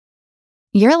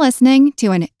You're listening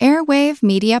to an Airwave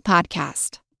Media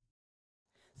Podcast.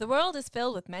 The world is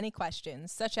filled with many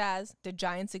questions, such as, did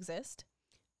giants exist?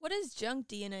 What is junk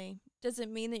DNA? Does it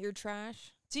mean that you're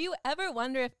trash? Do you ever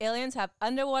wonder if aliens have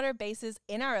underwater bases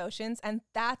in our oceans, and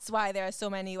that's why there are so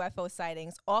many UFO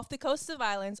sightings off the coasts of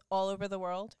islands all over the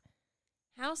world?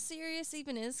 How serious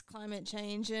even is climate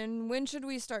change, and when should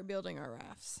we start building our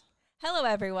rafts? Hello,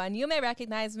 everyone. You may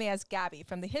recognize me as Gabby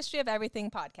from the History of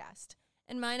Everything podcast.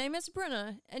 And my name is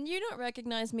Bruna, and you don't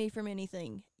recognize me from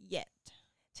anything yet.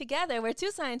 Together, we're two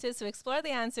scientists who explore the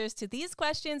answers to these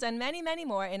questions and many, many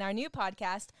more in our new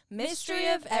podcast, Mystery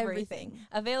of Everything,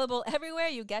 available everywhere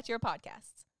you get your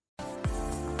podcasts.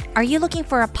 Are you looking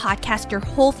for a podcast your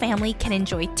whole family can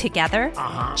enjoy together?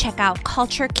 Check out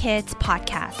Culture Kids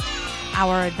Podcast.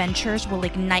 Our adventures will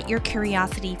ignite your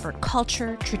curiosity for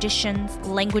culture, traditions,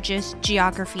 languages,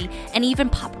 geography, and even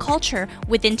pop culture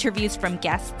with interviews from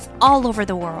guests all over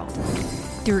the world.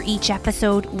 Through each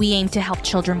episode, we aim to help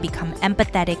children become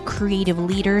empathetic, creative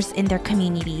leaders in their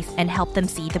communities and help them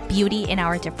see the beauty in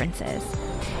our differences.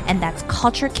 And that's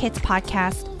Culture Kids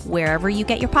Podcast, wherever you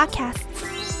get your podcasts.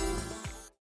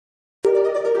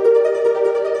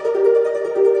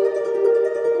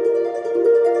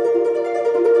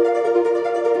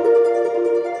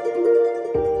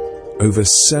 Over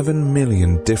 7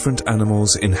 million different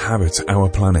animals inhabit our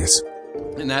planet.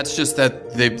 And that's just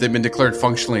that they've been declared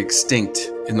functionally extinct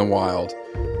in the wild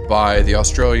by the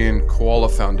Australian Koala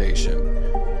Foundation.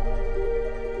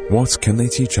 What can they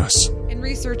teach us? And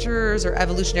researchers or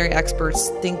evolutionary experts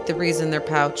think the reason their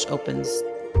pouch opens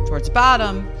towards the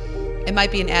bottom, it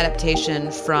might be an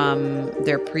adaptation from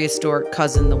their prehistoric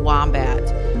cousin, the wombat.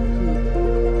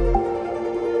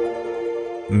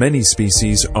 Many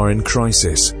species are in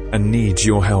crisis and need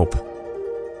your help.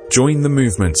 Join the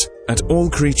movement at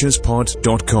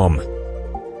allcreaturespod.com.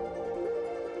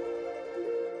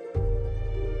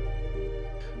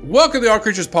 Welcome to the All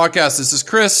Creatures Podcast. This is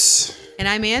Chris. And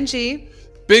I'm Angie.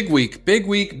 Big week.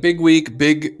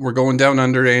 We're going down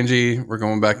under, Angie. We're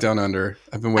going back down under.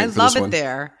 I've been waiting for this one. I love it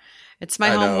there. It's my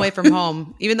home away from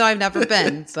home, even though I've never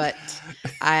been. But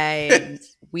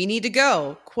we need to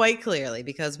go quite clearly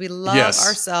because we love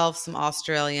ourselves some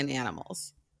Australian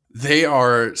animals. They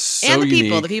are so and the unique.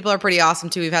 people. The people are pretty awesome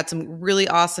too. We've had some really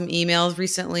awesome emails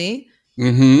recently.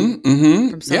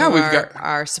 From some of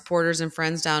our supporters and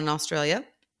friends down in Australia.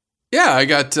 Yeah, I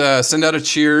got send out a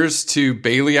cheers to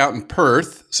Bailey out in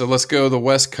Perth. So let's go the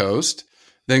West Coast,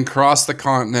 then cross the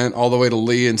continent all the way to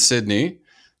Lee in Sydney.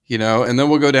 And then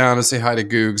we'll go down and say hi to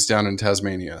Googs down in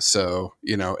Tasmania. So,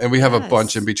 and we have a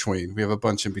bunch in between.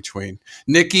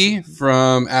 Nikki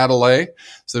from Adelaide.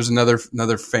 So there's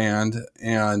another fan,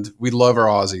 and we love our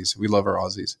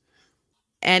Aussies.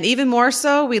 And even more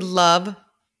so, we love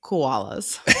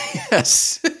koalas.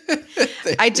 Yes.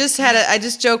 I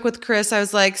just joked with Chris. I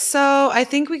was like, so I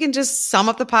think we can just sum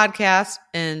up the podcast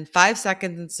in 5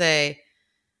 seconds and say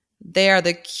they are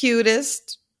the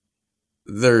cutest.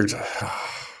 They're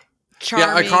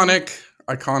charming,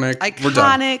 iconic. We're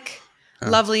done.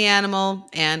 Lovely animal,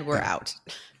 and we're out.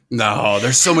 No,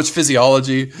 there's so much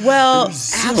physiology. Well,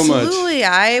 so absolutely. Much.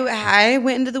 I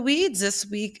went into the weeds this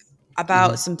week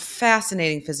about some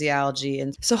fascinating physiology.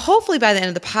 And so hopefully by the end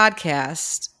of the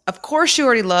podcast, of course you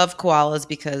already love koalas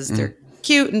because they're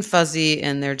cute and fuzzy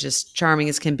and they're just charming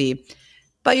as can be.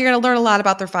 But you're going to learn a lot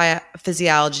about their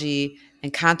physiology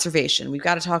and conservation. We've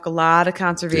got to talk a lot of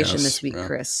conservation this week,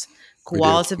 Chris.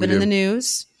 Koalas have been in the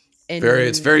news. And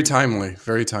it's very timely.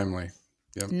 Very timely.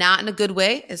 Yep. Not in a good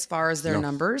way as far as their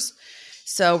numbers.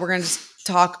 So we're going to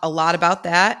talk a lot about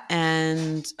that.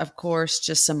 And, of course,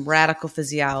 just some radical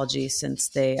physiology since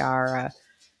they are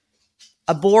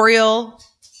a boreal,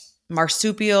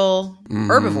 marsupial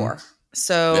herbivore.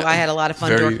 So I had a lot of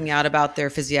fun talking out about their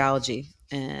physiology.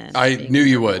 And I knew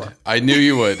you would. When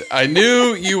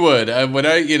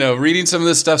reading some of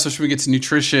this stuff, especially when we get to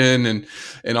nutrition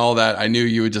and all that, I knew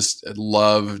you would just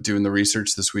love doing the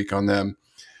research this week on them.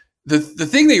 The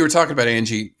thing that you were talking about,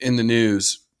 Angie, in the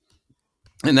news,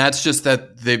 and that's just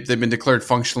that they've been declared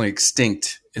functionally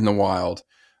extinct in the wild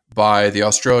by the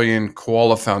Australian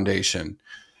Koala Foundation.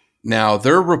 Now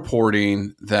they're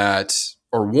reporting that,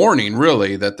 or warning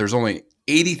really, that there's only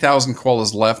 80,000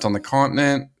 koalas left on the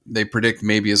continent. They predict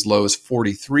maybe as low as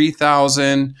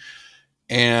 43,000.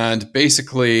 And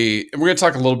basically, and we're going to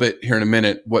talk a little bit here in a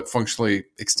minute what functionally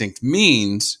extinct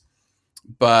means,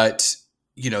 but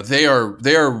they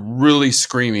are really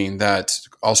screaming that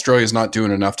Australia is not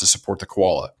doing enough to support the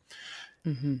koala.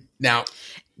 Mm-hmm. Now,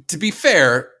 to be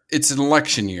fair, it's an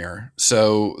election year,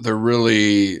 so they're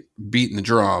really beating the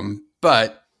drum.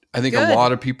 But I think Good. a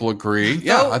lot of people agree.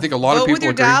 Yeah, I think a lot of people vote with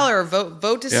your agree. dollar.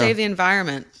 Vote to save the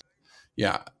environment.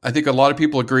 Yeah, I think a lot of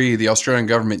people agree the Australian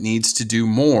government needs to do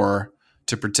more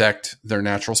to protect their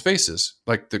natural spaces,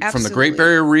 like from the Great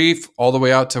Barrier Reef all the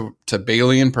way out to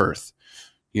Bailey and Perth,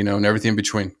 and everything in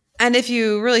between. And if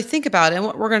you really think about it, and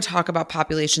we're going to talk about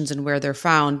populations and where they're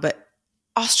found, but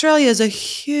Australia is a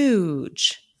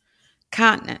huge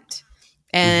continent,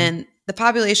 and the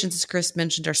populations, as Chris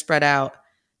mentioned, are spread out.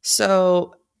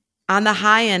 So on the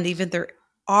high end, even there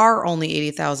are only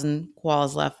 80,000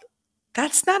 koalas left.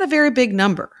 That's not a very big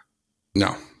number.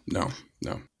 No,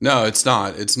 it's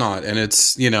not. It's not. And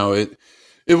it's,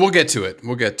 we'll get to it.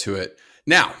 We'll get to it.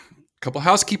 Now, a couple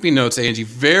housekeeping notes, Angie.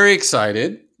 Very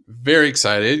excited. Very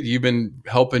excited. You've been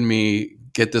helping me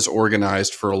get this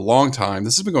organized for a long time.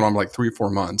 This has been going on like 3 or 4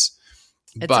 months.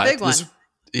 It's a big one.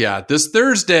 This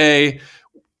Thursday,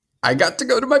 I got to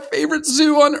go to my favorite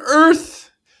zoo on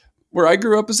earth, where I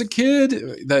grew up as a kid,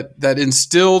 that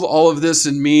instilled all of this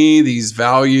in me, these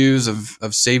values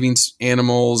of saving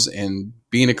animals and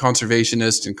being a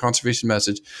conservationist and conservation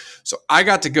message. So I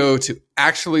got to go to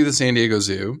actually the San Diego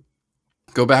Zoo,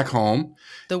 go back home.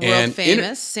 The world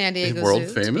famous San Diego Zoo, world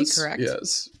famous, to be correct.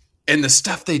 Yes. And the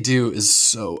stuff they do is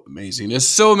so amazing. It's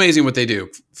so amazing what they do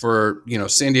for,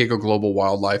 San Diego global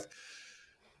wildlife.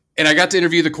 And I got to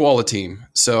interview the koala team.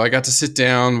 So I got to sit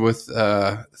down with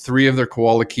 3 of their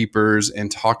koala keepers and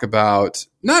talk about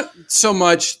not so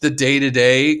much the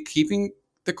day-to-day keeping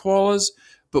the koalas,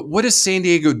 but what is San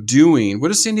Diego doing?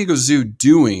 What is San Diego Zoo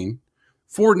doing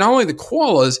for not only the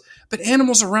koalas, but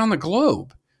animals around the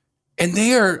globe? And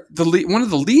they are one of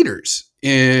the leaders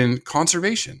in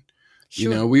conservation.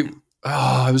 Sure.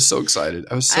 I was so excited.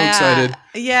 Excited.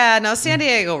 Yeah, no, San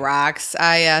Diego rocks.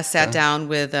 I sat down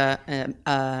with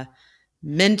a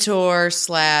mentor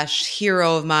 /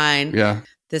 hero of mine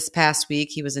this past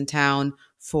week. He was in town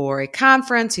for a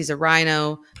conference. He's a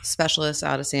rhino specialist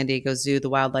out of San Diego Zoo, the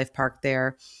wildlife park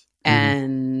there.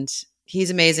 And he's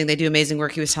amazing. They do amazing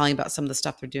work. He was telling about some of the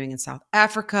stuff they're doing in South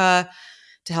Africa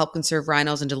to help conserve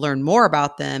rhinos and to learn more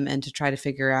about them and to try to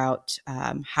figure out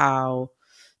how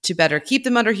to better keep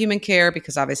them under human care,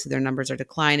 because obviously their numbers are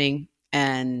declining.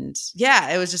 And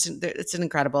it's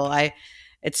incredible.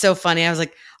 It's so funny. I was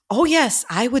like, oh yes,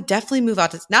 I would definitely move out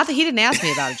to, not that he didn't ask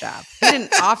me about a job. He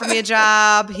didn't offer me a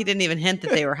job. He didn't even hint that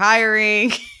they were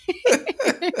hiring.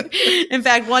 In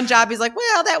fact, one job, he's like,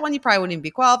 well, that one you probably wouldn't even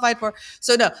be qualified for.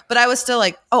 So no, but I was still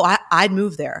like, oh, I'd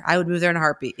move there. I would move there in a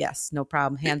heartbeat. Yes, no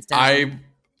problem. Hands down.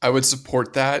 I would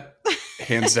support that.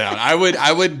 Hands down.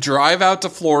 I would drive out to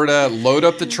Florida, load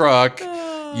up the truck.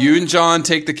 You and John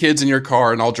take the kids in your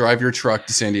car, and I'll drive your truck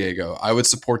to San Diego. I would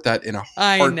support that in a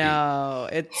heartbeat. I know.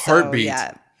 It's heartbeat.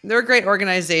 They're a great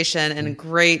organization and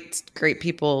great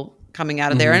people coming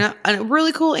out of there, and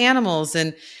really cool animals.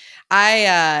 And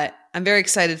I'm very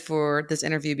excited for this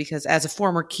interview because as a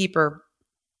former keeper,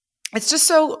 it's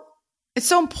so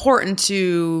important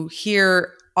to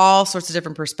hear all sorts of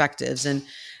different perspectives. And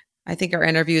I think our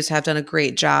interviews have done a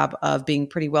great job of being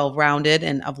pretty well-rounded,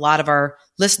 and a lot of our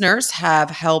listeners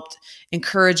have helped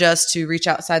encourage us to reach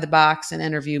outside the box and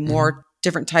interview more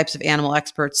different types of animal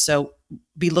experts. So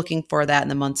be looking for that in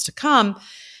the months to come.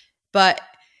 But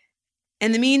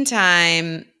in the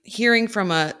meantime, hearing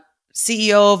from a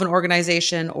CEO of an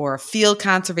organization or a field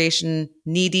conservation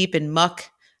knee-deep in muck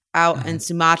out in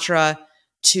Sumatra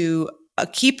to a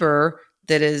keeper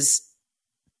that is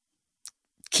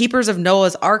keepers of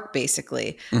Noah's Ark,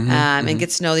 basically, and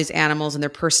gets to know these animals and their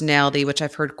personality, which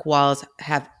I've heard koalas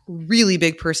have really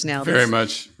big personalities.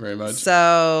 Very much.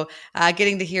 So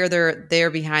getting to hear their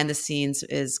behind the scenes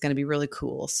is going to be really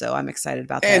cool. So I'm excited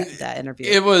about that interview.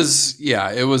 It was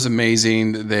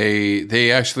amazing.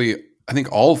 They actually, I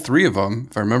think all 3 of them,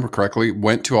 if I remember correctly,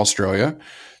 went to Australia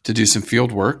to do some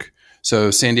field work.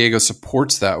 So San Diego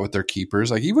supports that with their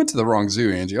keepers. Like, you went to the wrong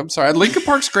zoo, Angie. I'm sorry. Lincoln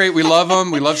Park's great. We love them.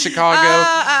 We love Chicago.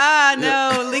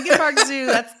 No, Lincoln Park Zoo.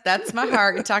 That's my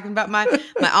heart. You're talking about my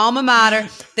alma mater.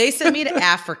 They sent me to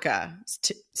Africa.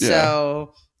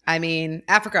 So, I mean,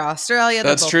 Africa, Australia.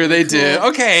 That's true. They did.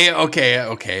 Okay.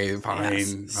 Fine.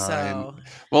 Yes. Fine. So,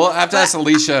 well, I have to ask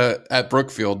Alicia at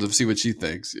Brookfield to see what she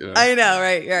thinks. I know,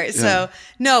 right? Yeah. So,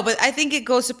 no, but I think it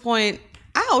goes to point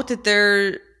out that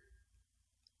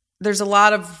there's a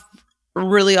lot of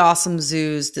really awesome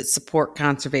zoos that support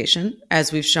conservation,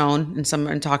 as we've shown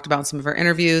and talked about in some of our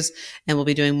interviews, and we'll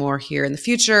be doing more here in the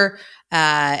future.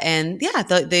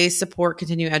 They support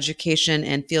continuing education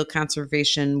and field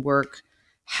conservation work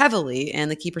heavily,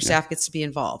 and the keeper staff gets to be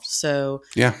involved. So,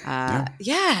 it's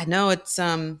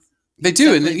they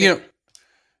do, and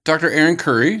Dr. Erin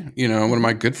Curry, one of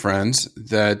my good friends,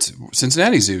 that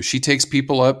Cincinnati Zoo, she takes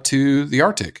people up to the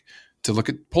Arctic to look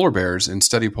at polar bears and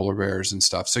study polar bears and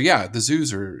stuff. So yeah, the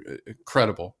zoos are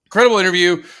incredible. Incredible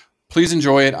interview. Please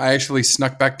enjoy it. I actually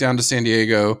snuck back down to San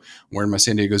Diego wearing my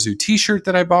San Diego Zoo t-shirt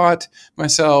that I bought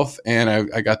myself. And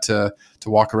I got to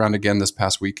walk around again this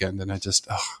past weekend. And I just,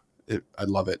 I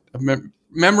love it.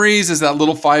 Memories as that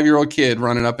little 5-year-old kid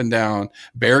running up and down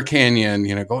Bear Canyon,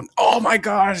 going, oh my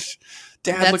gosh,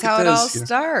 Dad, that's look how at it all this.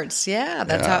 starts. Yeah.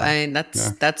 That's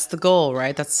how, that's the goal,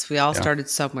 right? We all started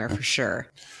somewhere for sure.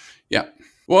 Yeah.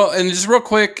 Well, and just real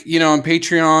quick, on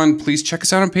Patreon, please check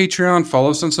us out on Patreon.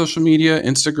 Follow us on social media,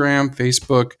 Instagram,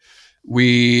 Facebook.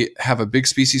 We have a big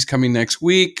species coming next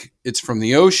week. It's from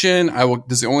the ocean.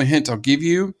 This is the only hint I'll give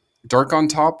you. Dark on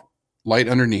top, light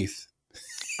underneath.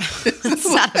 That's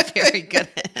not a very good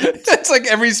hint. That's like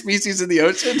every species in the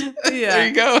ocean. Yeah. There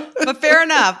you go. But fair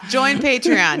enough. Join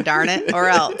Patreon, darn it, or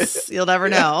else you'll never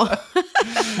know.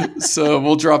 So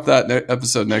we'll drop that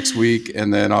episode next week.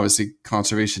 And then obviously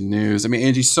conservation news. I mean,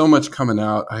 Angie, so much coming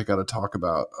out. I got to talk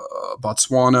about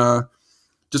Botswana.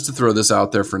 Just to throw this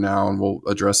out there for now, and we'll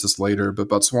address this later. But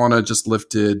Botswana just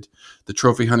lifted the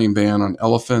trophy hunting ban on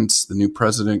elephants. The new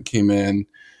president came in.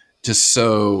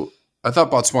 I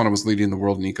thought Botswana was leading the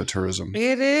world in ecotourism.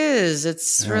 It is.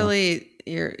 It's really,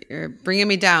 you're bringing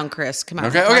me down, Chris. Come on.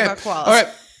 Okay. Talk about koalas. All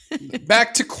right.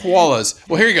 Back to koalas.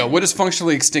 Well, here you go. What does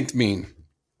functionally extinct mean?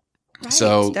 Right.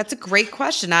 So that's a great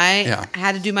question. I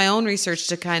had to do my own research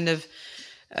to kind of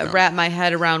wrap my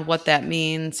head around what that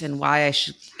means and why I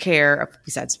should care.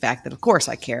 Besides the fact that, of course,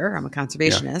 I care. I'm a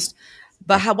conservationist.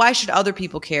 But why should other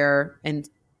people care and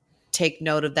take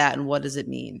note of that? And what does it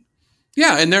mean?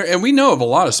 Yeah, and we know of a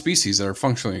lot of species that are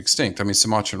functionally extinct. I mean,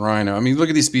 Sumatran rhino. I mean, look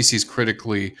at these species,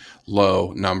 critically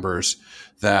low numbers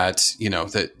that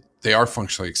they are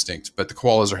functionally extinct, but the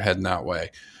koalas are heading that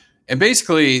way. And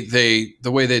basically,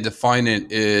 the way they define it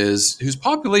is whose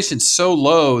population's so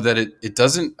low that it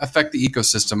doesn't affect the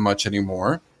ecosystem much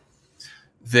anymore.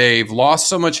 They've lost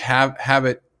so much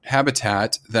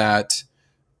habitat that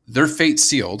their fate's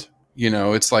sealed.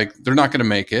 It's like they're not going to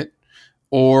make it,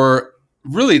 or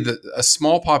really a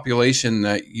small population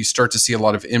that you start to see a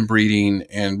lot of inbreeding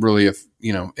and really,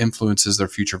 influences their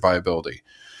future viability.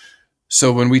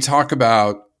 So when we talk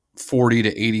about 40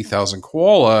 to 80,000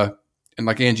 koala, and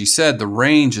like Angie said, the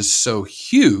range is so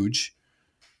huge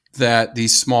that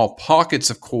these small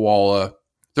pockets of koala,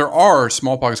 there are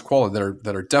small pockets of koala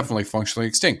that are definitely functionally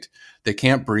extinct. They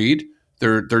can't breed.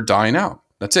 They're dying out.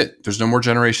 That's it. There's no more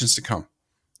generations to come.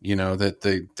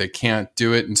 That they can't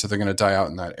do it, and so they're going to die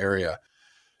out in that area.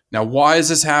 Now, why is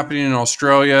this happening in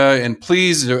Australia? And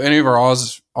please, any of our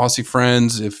Aussie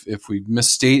friends, if we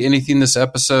misstate anything this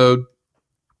episode,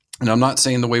 and I'm not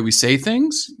saying the way we say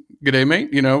things, g'day, mate.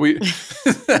 We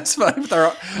that's fine with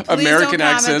our American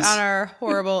accents. On our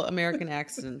horrible American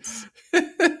accents.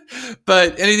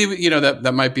 But anything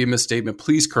that might be a misstatement,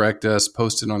 please correct us.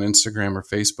 Post it on Instagram or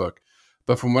Facebook.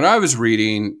 But from what I was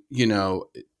reading,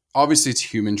 obviously it's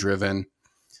human driven.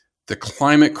 The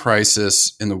climate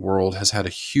crisis in the world has had a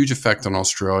huge effect on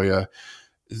Australia.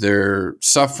 They're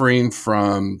suffering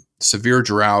from severe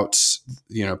droughts,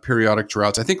 periodic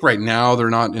droughts. I think right now they're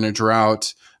not in a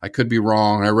drought. I could be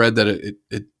wrong. I read that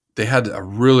they had a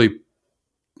really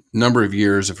number of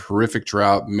years of horrific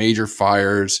drought, major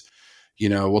fires.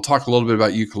 We'll talk a little bit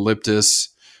about eucalyptus,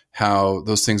 how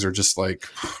those things are just like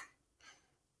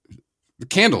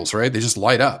candles, right? They just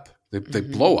light up. They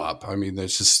blow up. I mean,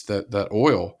 there's just that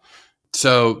oil.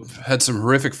 So had some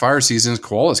horrific fire seasons.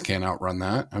 Koalas can't outrun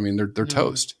that. I mean, they're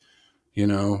toast.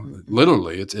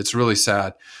 Literally, it's really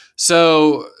sad.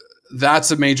 So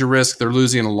that's a major risk. They're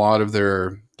losing a lot of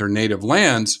their native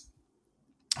lands.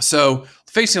 So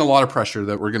facing a lot of pressure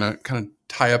that we're going to kind of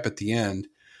tie up at the end.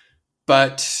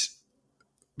 But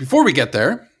before we get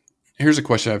there, here's a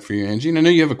question I have for you, Angie. And I know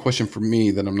you have a question for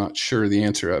me that I'm not sure the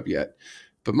answer of yet.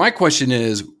 But my question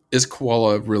is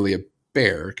koala really a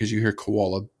bear? Because you hear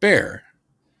koala bear.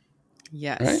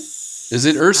 Yes. Right? Is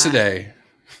it Ursidae?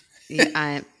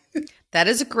 That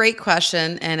is a great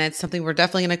question, and it's something we're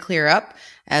definitely going to clear up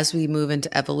as we move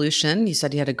into evolution. You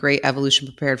said you had a great evolution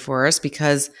prepared for us,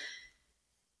 because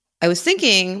I was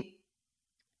thinking,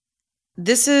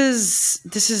 is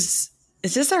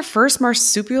this our first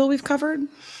marsupial we've covered?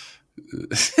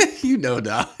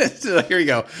 Now. Here you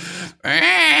go.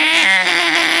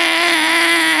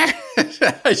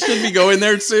 I should be going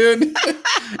there soon.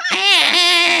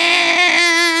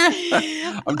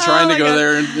 I'm trying to go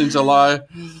there in July.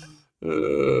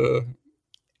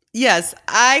 Yes,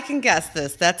 I can guess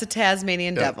this. That's a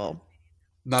Tasmanian devil.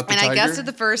 Not the and tiger? I guessed it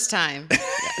the first time.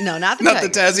 No, not the Not tiger.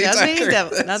 the Tassie tiger.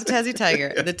 Devil. Not the Tassie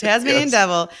tiger. The Tasmanian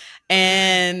devil.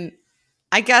 And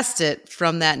I guessed it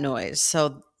from that noise.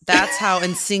 So that's how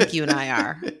in sync you and I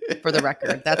are, for the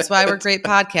record. That's why we're great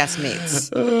podcast mates.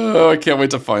 Oh, I can't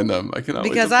wait to find them. I cannot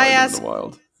wait to find them in the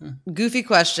wild. Goofy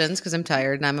questions because I'm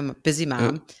tired and I'm a busy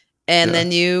mom. And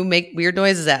then you make weird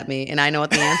noises at me and I know what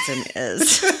the answer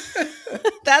is.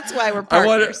 That's why we're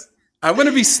partners. I want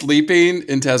to be sleeping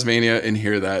in Tasmania and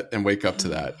hear that and wake up to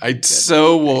that.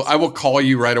 I will call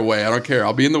you right away. I don't care.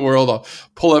 I'll be in the world. I'll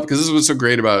pull up because this is what's so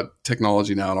great about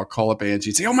technology now. And I'll call up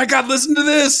Angie and say, "Oh my God, listen to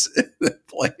this."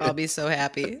 I'll be so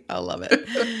happy. I'll love it.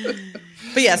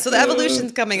 But yeah, so the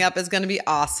evolution's coming up is going to be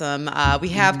awesome. We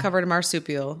have covered a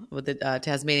marsupial with the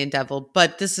Tasmanian devil,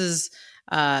 but this is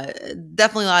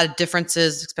definitely a lot of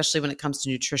differences, especially when it comes to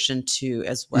nutrition too,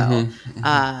 as well.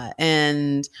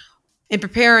 And in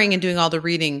preparing and doing all the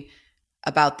reading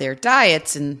about their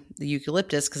diets and the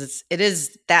eucalyptus, because it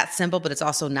is that simple, but it's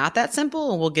also not that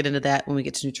simple, and we'll get into that when we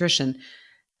get to nutrition.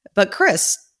 But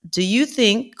Chris, do you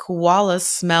think koalas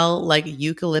smell like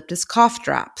eucalyptus cough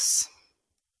drops?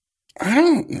 I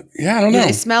don't know.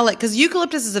 They smell like, because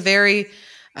eucalyptus is a very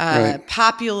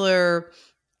popular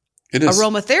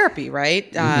aromatherapy,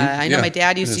 right? I know my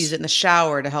dad used to use it in the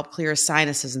shower to help clear his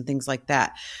sinuses and things like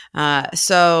that.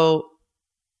 So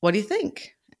what do you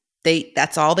think?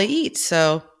 That's all they eat.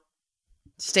 So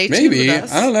stay tuned with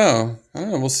us. I don't know.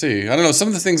 We'll see. I don't know. Some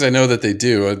of the things I know that they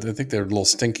do, I think they're a little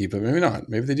stinky, but maybe not.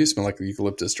 Maybe they do smell like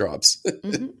eucalyptus drops.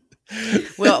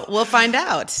 Well, we'll find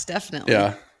out. Definitely.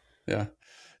 Yeah.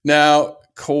 Now,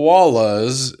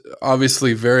 koalas,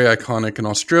 obviously very iconic in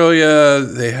Australia.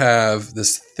 They have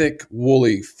this thick,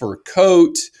 woolly fur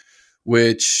coat,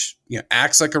 which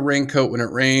acts like a raincoat when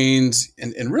it rains,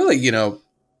 and really,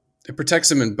 it protects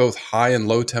them in both high and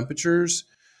low temperatures.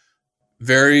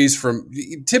 Varies from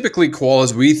typically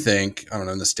koalas, we think, I don't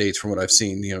know, in the States from what I've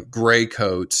seen, gray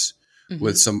coats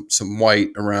with some white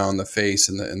around the face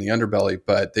and the underbelly,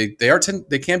 but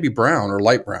they can be brown or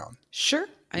light brown. Sure.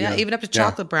 Yeah, even up to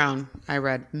chocolate brown, I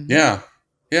read. Yeah.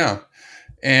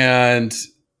 And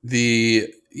the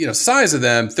size of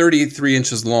them, 33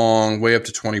 inches long, weigh up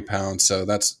to 20 pounds. So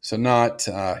that's not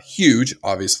huge,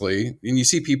 obviously. And you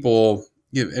see people,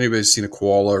 anybody's seen a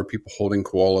koala or people holding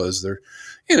koalas, they're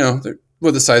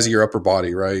with the size of your upper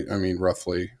body, right? I mean,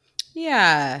 roughly.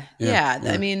 Yeah.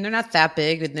 I mean, they're not that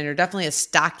big, but they're definitely a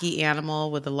stocky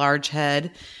animal with a large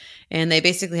head. And they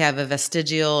basically have a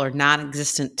vestigial or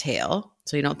non-existent tail.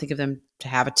 So you don't think of them to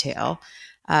have a tail.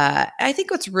 I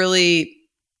think what's really,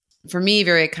 for me,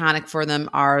 very iconic for them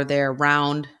are their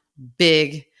round,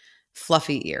 big,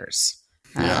 fluffy ears.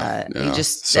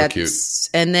 So cute.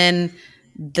 And then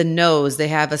the nose, they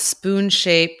have a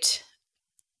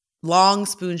long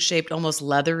spoon-shaped, almost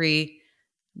leathery,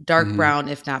 dark brown,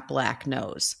 if not black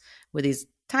nose with these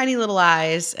tiny little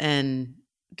eyes. And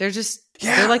they're just,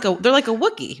 they're like a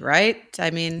Wookiee, right?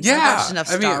 I mean, I've watched enough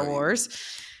Star Wars.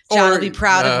 John will be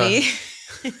proud of me.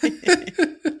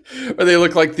 Or they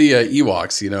look like the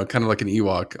Ewoks, kind of like an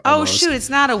Ewok. Almost. Oh, shoot. It's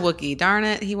not a Wookiee. Darn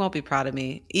it. He won't be proud of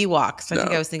me. Ewoks. I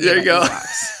think I was thinking about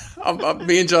Ewoks.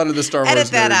 Me and John are the Star Wars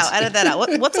Edit that nerds. Edit that out.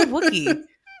 What's a Wookiee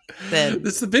then?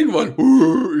 It's the big one.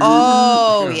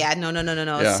 Oh, yeah. No.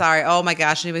 Yeah. Sorry. Oh, my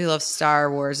gosh. Anybody who loves Star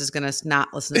Wars is going to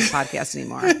not listen to the podcast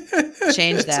anymore.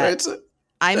 Change that.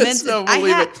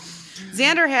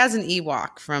 Xander has an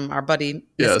Ewok from our buddy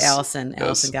Miss Allison.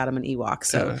 Allison got him an Ewok.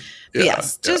 So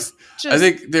just I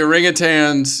think the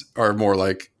orangutans are more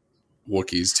like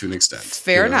Wookiees to an extent.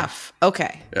 Fair enough.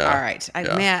 Okay. Yeah. All right.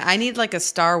 I need like a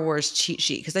Star Wars cheat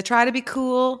sheet because I try to be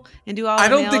cool and do all the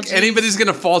analogies. Think anybody's going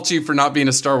to fault you for not being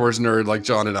a Star Wars nerd like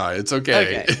John and I. It's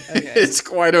okay. It's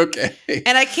quite okay.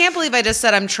 And I can't believe I just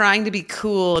said I'm trying to be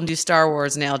cool and do Star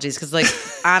Wars analogies because, like,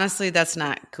 honestly, that's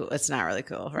not cool. It's not really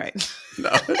cool, right?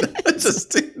 No,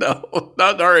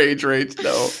 not our age range.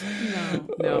 No.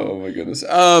 Oh my goodness.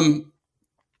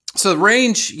 So the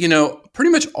range,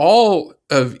 pretty much all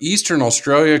of Eastern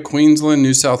Australia, Queensland,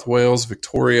 New South Wales,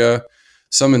 Victoria,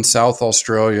 some in South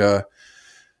Australia.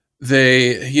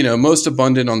 They, most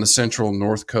abundant on the central and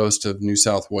north coast of New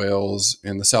South Wales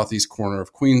and the southeast corner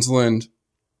of Queensland.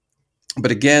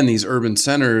 But again, these urban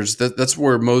centers, that's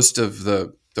where most of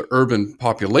the urban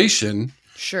population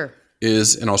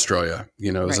is in Australia,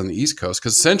 is on the East Coast.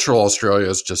 Because central Australia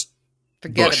is just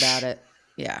forget about it.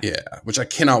 Yeah, which I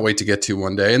cannot wait to get to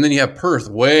one day. And then you have Perth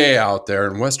way out there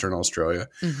in Western Australia,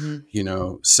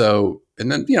 So,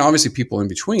 and then, obviously people in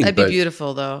between. That'd be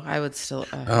beautiful, though. I would still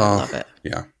love it.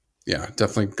 Yeah,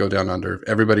 definitely go down under.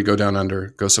 Everybody go down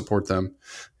under. Go support them.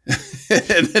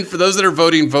 And then for those that are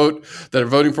voting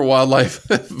for wildlife,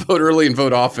 vote early and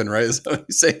vote often, right? Is that what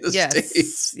you say in the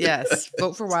States? Yes.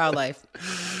 Vote for wildlife.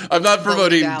 I'm not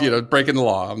promoting, breaking the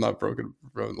law. I'm not promoting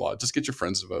the law. Just get your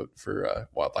friends to vote for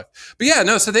wildlife. But yeah,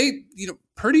 no, so they,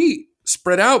 pretty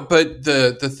spread out. But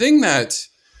the thing that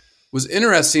was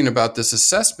interesting about this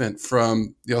assessment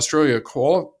from the Australia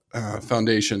Koala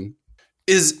Foundation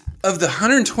is of the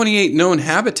 128 known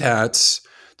habitats,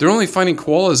 they're only finding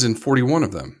koalas in 41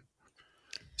 of them.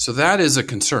 So that is a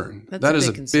concern. That is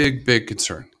a big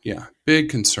concern. Yeah, big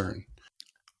concern.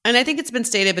 And I think it's been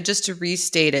stated, but just to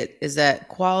restate it, is that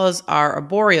koalas are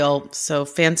arboreal, so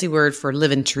fancy word for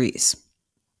live in trees.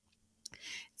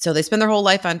 So they spend their whole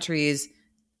life on trees.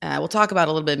 We'll talk about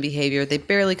a little bit in behavior. They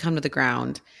barely come to the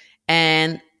ground.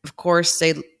 And of course,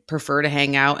 they prefer to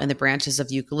hang out in the branches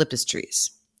of eucalyptus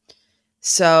trees.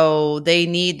 So they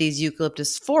need these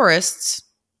eucalyptus forests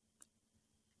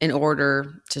in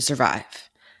order to survive.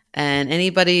 And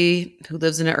anybody who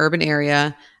lives in an urban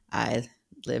area, I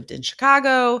lived in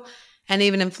Chicago, and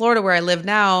even in Florida where I live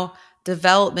now,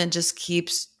 development just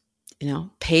keeps,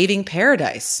 paving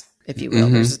paradise, if you will.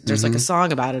 There's like a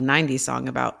song about it, a 90s song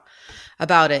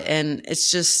about it. And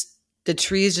it's just, the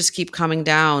trees just keep coming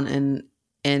down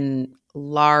in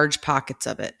large pockets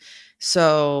of it.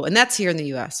 So, and that's here in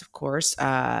the US, of course.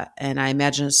 And I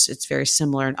imagine it's very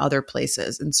similar in other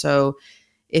places. And so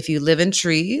if you live in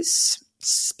trees,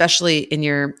 especially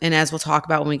and as we'll talk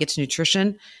about when we get to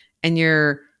nutrition, and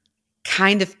you're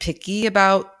kind of picky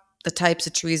about the types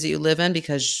of trees that you live in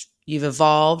because you've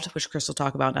evolved, which Chris will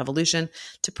talk about in evolution,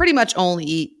 to pretty much only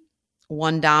eat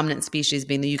one dominant species,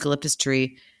 being the eucalyptus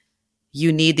tree,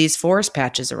 you need these forest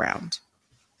patches around.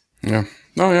 Yeah.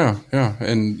 Oh, yeah.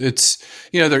 And it's,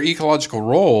 their ecological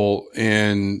role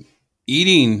in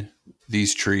eating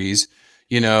these trees,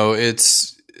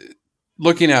 it's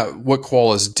looking at what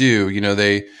koalas do,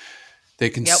 they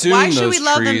consume why should those we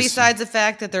love them trees. Besides the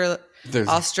fact that they're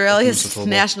Australia's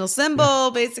national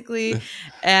symbol, basically,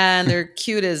 and they're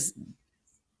cute as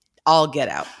all get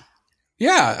out.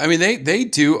 Yeah, I mean they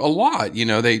do a lot.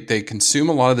 They consume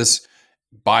a lot of this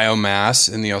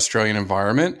biomass in the Australian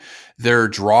environment. Their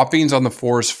droppings on the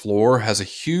forest floor has a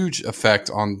huge effect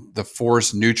on the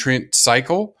forest nutrient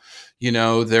cycle.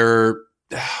 They're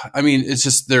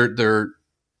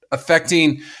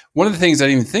affecting. One of the things I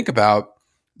didn't even think about,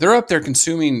 they're up there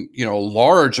consuming, a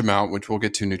large amount, which we'll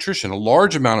get to nutrition, a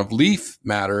large amount of leaf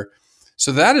matter.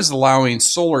 So that is allowing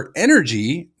solar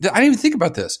energy. I didn't even think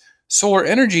about this. Solar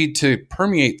energy to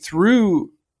permeate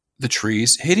through the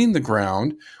trees, hitting the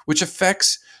ground, which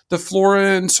affects the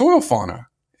flora and soil fauna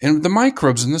and the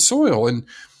microbes in the soil. And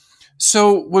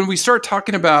so when we start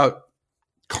talking about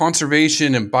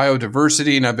conservation and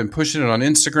biodiversity, and I've been pushing it on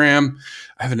Instagram,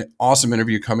 I have an awesome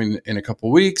interview coming in a couple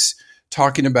of weeks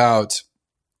talking about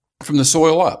from the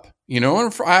soil up, and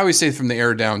I always say from the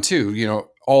air down too,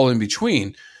 all in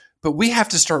between. But we have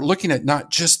to start looking at not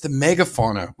just the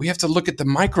megafauna. We have to look at the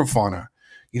microfauna,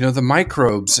 the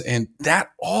microbes, and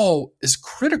that all is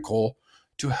critical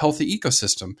to a healthy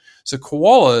ecosystem. So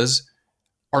koalas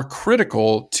are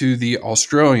critical to the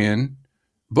Australian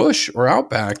bush or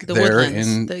outback the there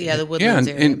woodlands. The woodlands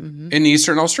area. In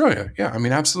Eastern Australia. Yeah, I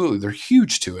mean, absolutely. They're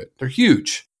huge to it. They're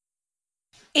huge.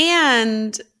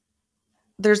 And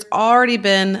there's already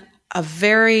been a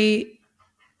very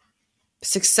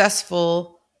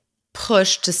successful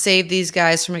push to save these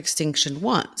guys from extinction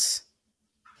once.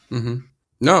 Mm-hmm.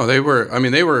 No, they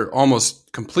were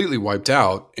almost completely wiped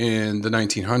out in the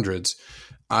 1900s.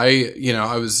 I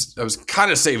was kind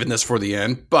of saving this for the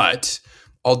end, but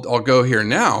I'll go here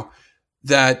now.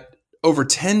 That over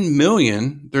 10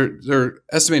 million, they're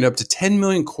estimating up to 10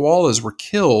 million koalas were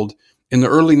killed in the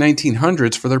early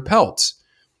 1900s for their pelts.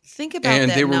 Think about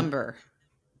that number.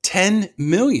 10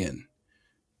 million.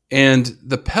 And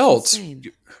the pelts,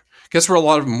 guess where a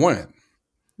lot of them went?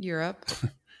 Europe.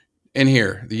 And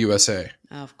here, the USA.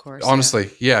 Oh, of course. Honestly,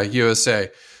 yeah, USA.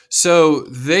 So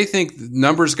they think the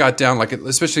numbers got down,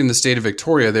 especially in the state of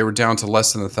Victoria, they were down to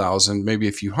less than 1,000, maybe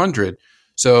a few hundred.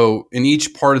 So in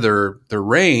each part of their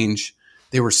range,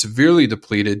 they were severely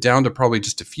depleted, down to probably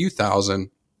just a few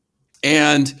thousand.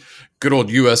 And good old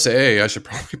USA, I should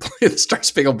probably play the Star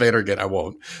Spangled Banner again. I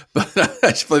won't, but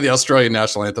I should play the Australian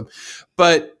national anthem.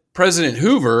 But President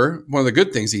Hoover, one of the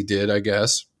good things he did, I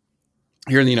guess,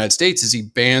 here in the United States is he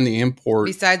banned the import.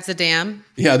 Besides the dam?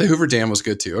 Yeah, the Hoover Dam was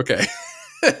good too. Okay.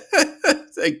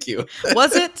 Thank you.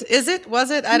 Was it? Is it?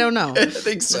 Was it? I don't know. I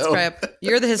think so.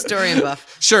 You're the historian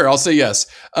buff. Sure, I'll say yes.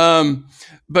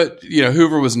 But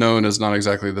Hoover was known as not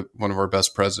exactly one of our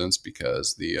best presidents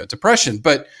because the Depression.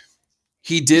 But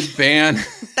he did ban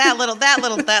that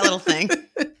little thing.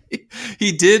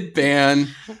 He did ban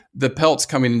the pelts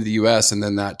coming into the U.S. and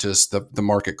then that just the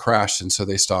market crashed, and so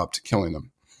they stopped killing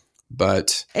them.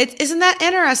 But isn't that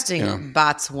interesting? Yeah.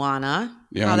 Botswana,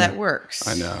 how that works.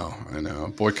 I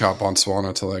know. Boycott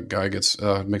Botswana till that guy gets.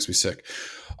 It makes me sick.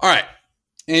 All right,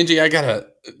 Angie, I gotta.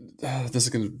 This is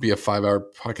going to be a 5-hour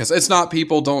podcast. It's not.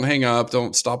 People, don't hang up.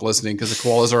 Don't stop listening because the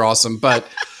koalas are awesome. But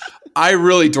I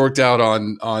really dorked out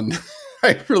on.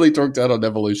 I really dorked out on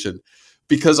evolution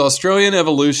because Australian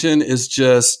evolution is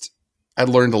just. I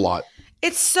learned a lot.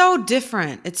 It's so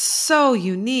different. It's so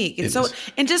unique.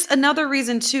 And just another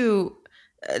reason too.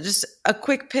 Just a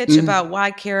quick pitch about why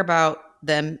I care about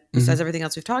them, besides everything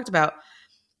else we've talked about,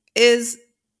 is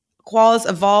koalas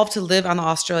evolved to live on the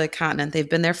Australia continent. They've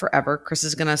been there forever. Chris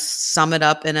is going to sum it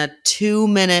up in a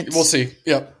 2-minute. We'll see.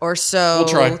 Yep. Or so we'll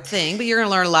try. thing, but you're going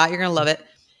to learn a lot. You're going to love it.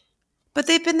 But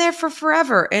they've been there for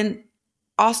forever. And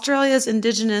Australia's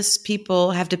indigenous people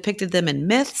have depicted them in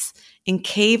myths, in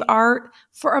cave art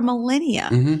for a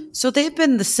millennia. So they've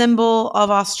been the symbol of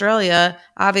Australia.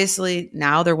 Obviously,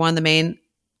 now they're one of the main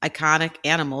iconic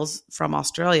animals from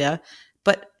Australia.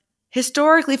 But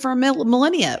historically, for a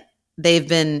millennia, they've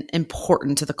been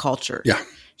important to the culture. Yeah.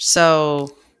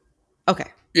 So,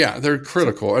 okay. Yeah, they're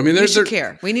critical. I mean, we should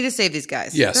care. We need to save these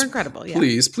guys. Yes. They're incredible. Yeah.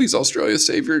 Please, Australia,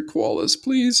 save your koalas.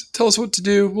 Please tell us what to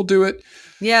do. We'll do it.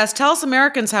 Yes. Tell us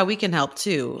Americans how we can help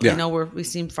too. Yeah. I know we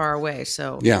seem far away,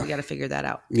 so we got to figure that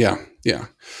out. Yeah.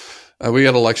 We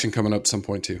got election coming up at some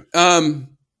point too. All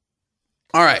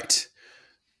right.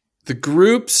 The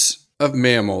groups of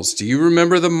mammals. Do you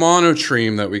remember the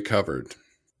monotreme that we covered?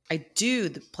 I do.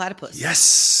 The platypus.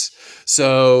 Yes.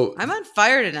 So I'm on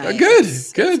fire tonight.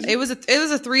 Good. It was a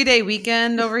 3-day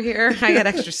weekend over here. I got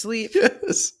extra sleep.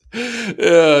 Yes.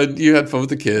 Yeah, you had fun with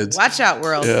the kids. Watch out,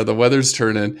 world. Yeah, the weather's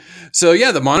turning. So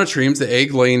yeah, the monotremes, the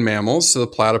egg-laying mammals, so the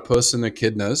platypus and the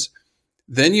echidnas.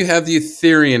 Then you have the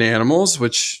Etherian animals,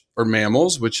 which are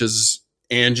mammals, which is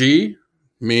Angie,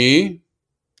 me,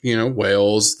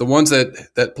 whales, the ones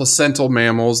that placental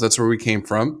mammals, that's where we came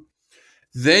from.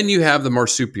 Then you have the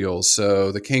marsupials,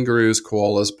 so the kangaroos,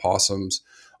 koalas, possums,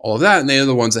 all of that, and they are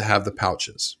the ones that have the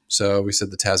pouches. So we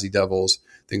said the Tassie devils,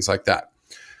 things like that.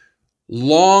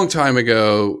 Long time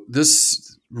ago,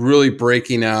 this really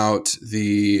breaking out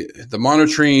the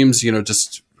monotremes,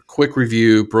 just a quick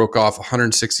review, broke off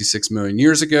 166 million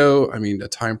years ago. I mean, a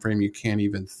time frame you can't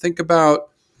even think about.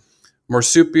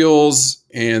 Marsupials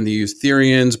and the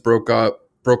Eutherians broke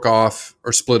off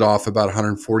or split off about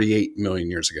 148 million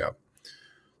years ago.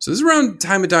 So this is around the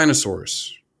time of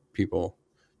dinosaurs, people.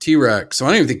 T-Rex. So I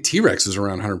don't even think T-Rex was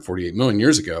around 148 million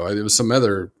years ago. It was some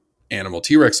other animal.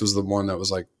 T-Rex was the one that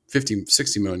was like 50,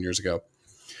 60 million years ago.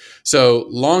 So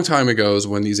long time ago is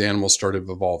when these animals started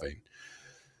evolving.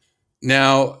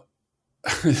 Now,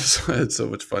 it's so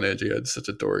much fun, Angie. I'm such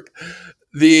a dork.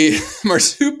 The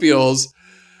marsupials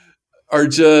are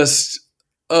just,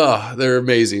 they're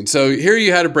amazing. So here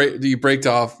you had you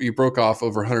broke off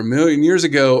over 100 million years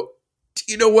ago. Do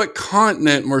you know what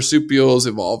continent marsupials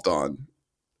evolved on?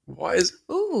 Why is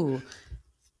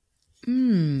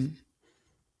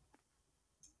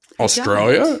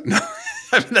Australia? No,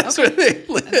 I mean, that's where they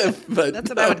live. But that's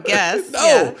what I would guess.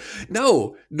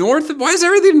 No. Why is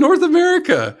everything North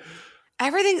America?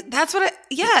 Everything. That's what.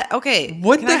 Okay.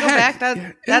 What Can the I go heck?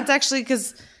 back? That's actually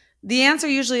because the answer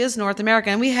usually is North America,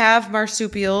 and we have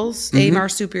marsupials, a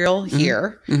marsupial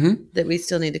here that we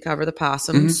still need to cover, the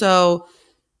possum. So.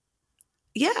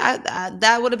 Yeah,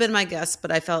 that would have been my guess,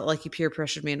 but I felt like you peer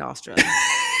pressured me into Australia.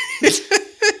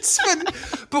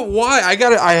 But why?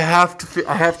 I have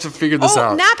to figure this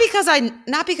out. Not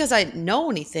because I know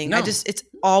anything. No. It's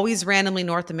always randomly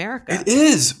North America. It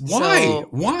is. Why? So,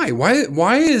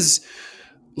 why is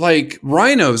like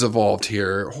rhinos evolved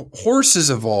here, horses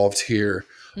evolved here,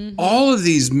 all of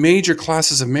these major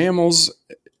classes of mammals.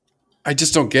 I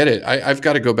just don't get it. I've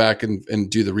got to go back and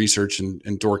do the research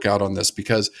and dork out on this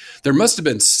because there must have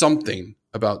been something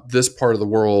about this part of the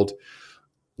world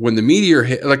when the meteor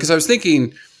hit. Like, because I was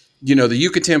thinking, the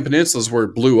Yucatan Peninsula is where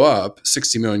it blew up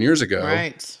 60 million years ago.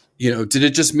 Right. Did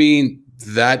it just mean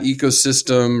that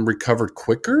ecosystem recovered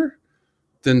quicker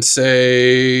than,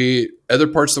 say, other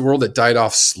parts of the world that died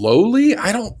off slowly?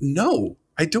 I don't know.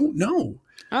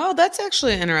 Oh, that's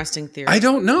actually an interesting theory. I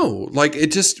don't know. Like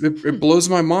it blows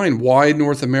my mind why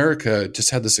North America just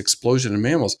had this explosion in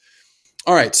mammals.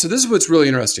 All right. So this is what's really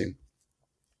interesting.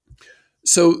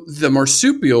 So the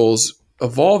marsupials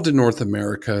evolved in North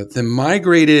America, then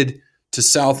migrated to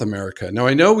South America. Now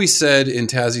I know we said in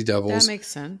Tassie devils. That makes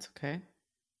sense. Okay.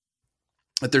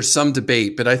 that there's some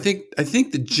debate, but I think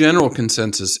the general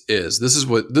consensus is this is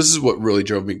what really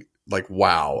drove me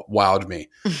wowed me.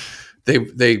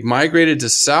 They migrated to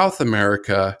South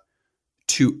America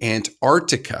to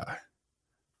Antarctica.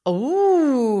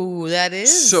 Oh, that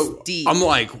is so deep. I'm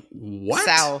like, what?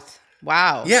 South.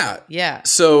 Wow. Yeah.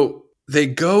 So they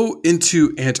go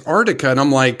into Antarctica, and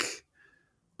I'm like,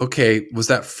 okay, was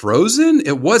that frozen?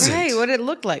 It wasn't. Right, what did it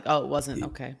look like? Oh, it wasn't.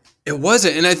 Okay. It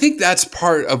wasn't. And I think that's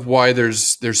part of why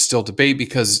there's still debate,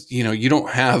 because, you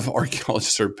don't have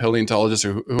archaeologists or paleontologists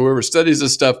or whoever studies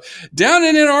this stuff down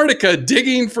in Antarctica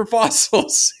digging for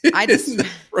fossils. I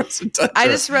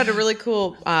just read a really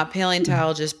cool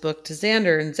paleontologist book to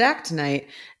Xander and Zach tonight.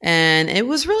 And it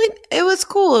was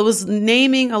cool. It was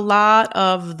naming a lot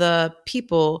of the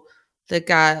people that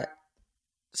got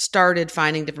started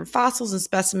finding different fossils and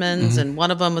specimens. And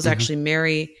one of them was actually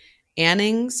Mary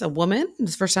Annings, a woman. It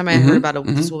was the first time I heard about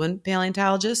this woman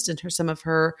paleontologist and some of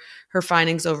her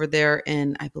findings over there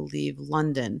in, I believe,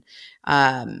 London.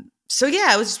 So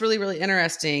yeah, it was just really, really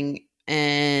interesting.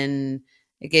 And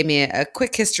it gave me a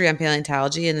quick history on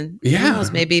paleontology. And who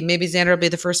knows, maybe Xander will be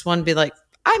the first one to be like,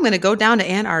 I'm going to go down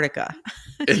to Antarctica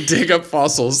and dig up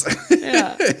fossils.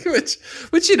 Yeah. which,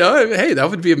 hey, that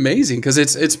would be amazing, because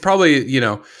it's probably,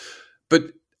 but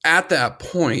at that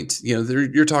point,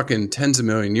 you're talking tens of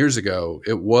million years ago,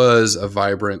 it was a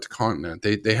vibrant continent.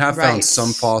 They have found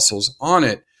some fossils on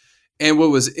it. And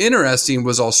what was interesting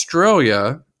was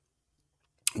Australia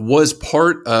was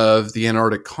part of the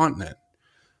Antarctic continent.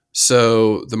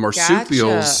 So the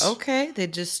marsupials okay, they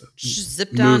just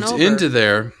zipped on moved over into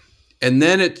there. And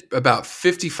then about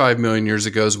 55 million years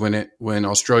ago is when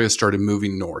Australia started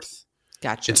moving north.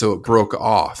 Gotcha. And so it broke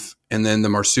off. And then the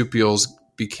marsupials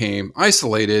became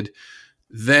isolated.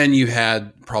 Then you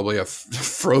had probably a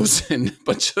frozen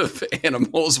bunch of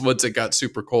animals once it got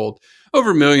super cold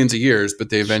over millions of years. But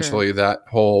they eventually, that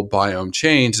whole biome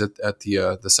changed at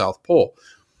the South Pole.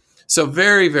 So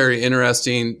very, very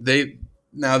interesting. They've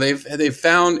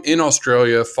found in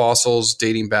Australia fossils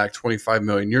dating back 25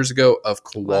 million years ago of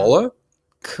koala. Wow.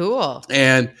 Cool.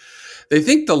 And they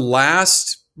think the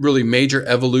last really major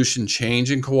evolution change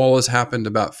in koalas happened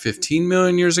about 15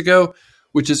 million years ago,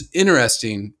 which is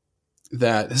interesting.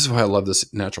 This is why I love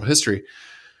this natural history.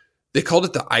 They called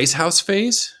it the ice house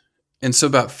phase. And so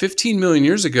about 15 million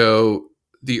years ago,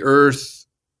 the Earth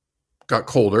got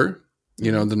colder.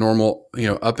 The normal,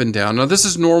 up and down. Now, this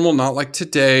is normal, not like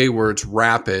today where it's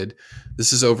rapid.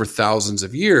 This is over thousands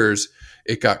of years.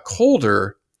 It got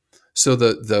colder. So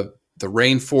the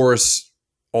rainforests,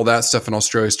 all that stuff in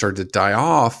Australia started to die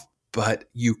off, but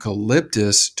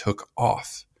eucalyptus took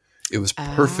off. It was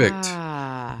perfect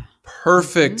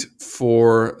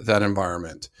for that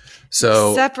environment.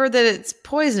 So, except for that it's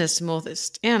poisonous to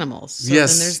most animals. So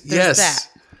yes. then there's that.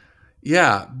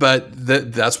 Yeah, but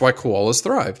that's why koalas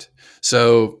thrived.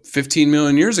 So 15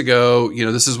 million years ago,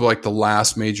 this is like the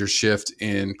last major shift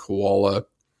in koala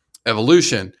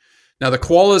evolution. Now, the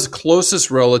koala's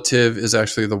closest relative is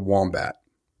actually the wombat.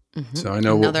 Mm-hmm. So I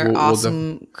know another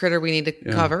awesome critter we need to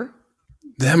cover.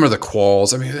 Them are the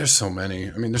qualls. I mean, there's so many.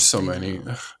 There's so many.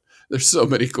 There's so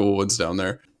many cool ones down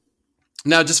there.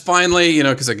 Now, just finally,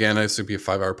 because again, this would be a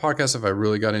 5-hour podcast if I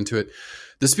really got into it.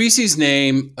 The species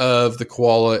name of the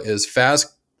koala is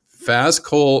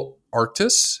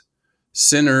Phascolarctos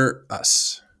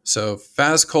cinereus. So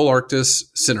Phascolarctos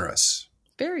cinereus.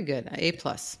 Very good. A+.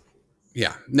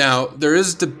 Yeah. Now, there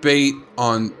is debate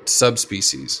on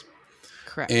subspecies.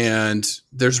 Correct. And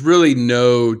there's really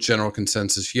no general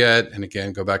consensus yet. And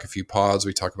again, go back a few pods.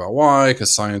 We talk about why,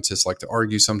 because scientists like to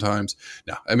argue sometimes.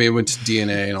 No, it went to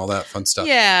DNA and all that fun stuff.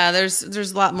 Yeah, there's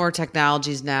a lot more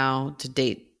technologies now to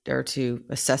date or to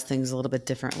assess things a little bit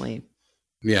differently.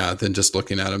 Yeah, than just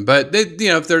looking at them. But they,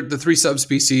 if they're the three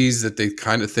subspecies that they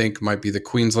kind of think might be the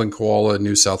Queensland koala,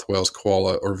 New South Wales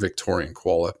koala, or Victorian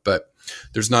koala, but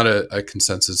there's not a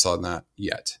consensus on that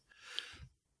yet.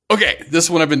 Okay, this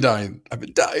one I've been dying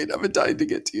to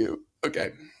get to you.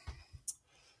 Okay.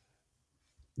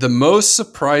 The most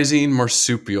surprising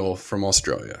marsupial from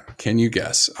Australia. Can you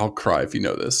guess? I'll cry if you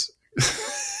know this.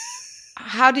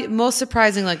 Most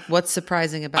surprising, like what's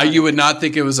surprising about it? You would not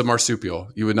think it was a marsupial.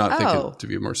 You would not think it to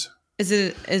be a marsupial. Is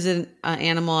it an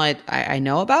animal I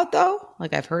know about though?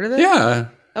 Like I've heard of it? Yeah.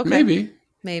 Okay.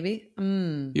 Maybe.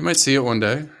 You might see it one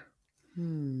day.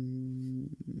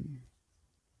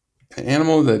 An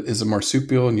animal that is a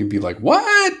marsupial and you'd be like,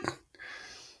 what?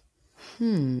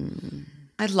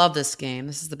 I love this game.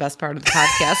 This is the best part of the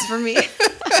podcast for me.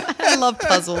 I love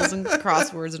puzzles and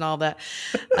crosswords and all that.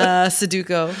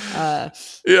 Sudoku.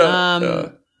 Yeah.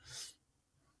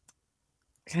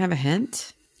 Can I have a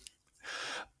hint?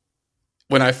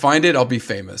 When I find it, I'll be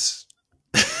famous.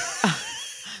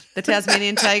 The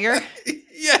Tasmanian tiger?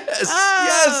 Yes.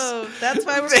 Oh, yes. that's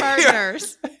why we're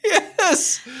partners.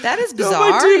 Yes. That is Oh,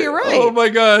 bizarre. You're right. Oh my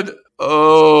God.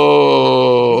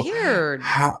 Oh. Weird.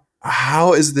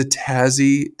 How is the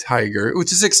Tassie tiger,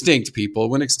 which is extinct, people,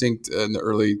 went extinct in the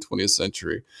early 20th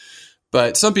century.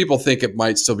 But some people think it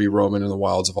might still be roaming in the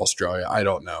wilds of Australia. I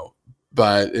don't know.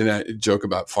 But in a joke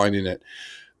about finding it.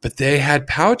 But they had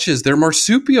pouches. They're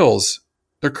marsupials.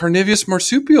 They're carnivorous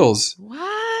marsupials.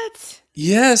 What?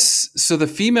 Yes. So the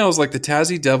females, like the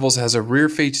Tassie devils, has a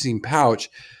rear-facing pouch.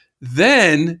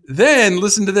 Then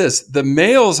listen to this. The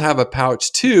males have a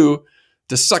pouch too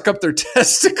to suck up their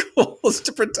testicles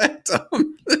to protect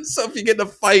them. So if you get in a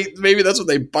fight, maybe that's what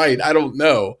they bite. I don't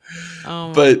know.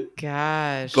 Oh but my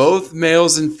gosh. Both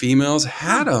males and females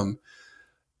had them.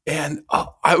 And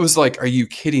I was like, are you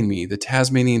kidding me? The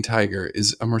Tasmanian tiger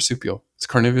is a marsupial. It's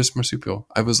carnivorous marsupial.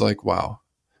 I was like, wow.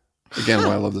 Again,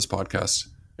 why I love this podcast.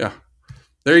 Yeah.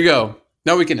 There you go.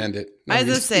 Now we can end it. I was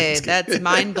going to say, that's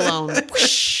mind blown.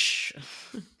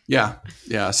 Yeah.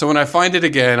 Yeah. So when I find it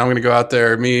again, I'm going to go out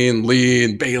there, me and Lee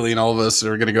and Bailey and all of us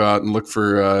are going to go out and look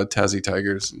for Tassie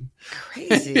tigers. And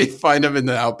crazy. Find them in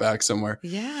the outback somewhere.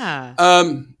 Yeah.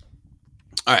 All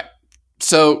right.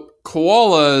 So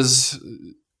koalas,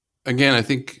 again, I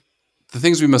think the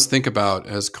things we must think about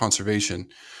as conservation,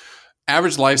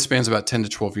 average lifespan is about 10 to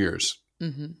 12 years.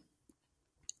 Mm-hmm.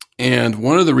 And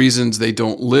one of the reasons they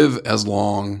don't live as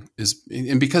long is,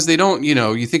 and because they don't,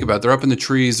 you think about it, they're up in the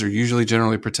trees, they're usually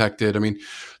generally protected. I mean,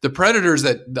 the predators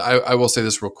that, I will say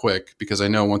this real quick, because I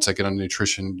know once I get on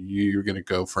nutrition, you're going to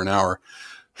go for an hour.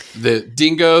 The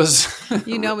dingoes,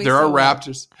 there are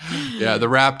raptors. Yeah, the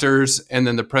raptors, and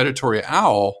then the predatory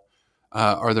owl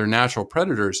are their natural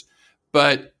predators.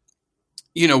 But,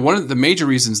 one of the major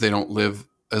reasons they don't live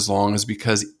as long is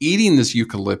because eating this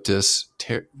eucalyptus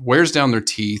wears down their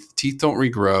teeth. Teeth don't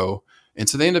regrow. And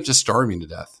so they end up just starving to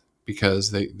death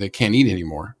because they can't eat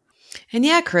anymore. And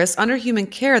yeah, Chris, under human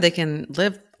care, they can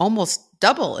live almost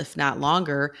double, if not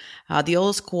longer. The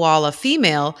oldest koala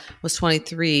female was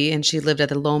 23, and she lived at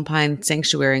the Lone Pine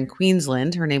Sanctuary in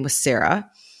Queensland. Her name was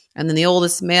Sarah. And then the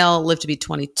oldest male lived to be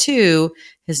 22.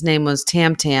 His name was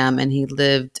Tam Tam, and he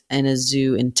lived in a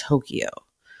zoo in Tokyo.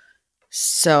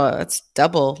 So it's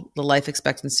double the life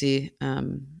expectancy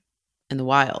in the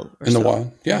wild. In the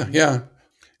wild. Yeah, yeah.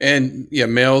 And yeah,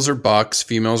 males are bucks,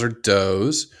 females are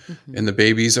does, and the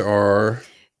babies are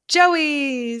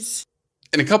joeys.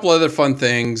 And a couple other fun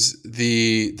things.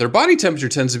 Their body temperature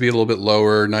tends to be a little bit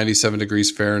lower, 97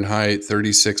 degrees Fahrenheit,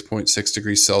 36.6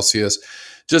 degrees Celsius,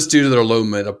 just due to their low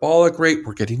metabolic rate.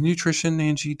 We're getting nutrition,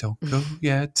 Angie. Don't go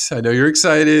yet. I know you're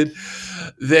excited.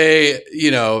 They,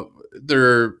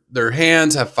 their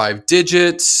hands have 5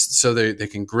 digits, so they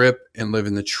can grip and live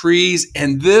in the trees.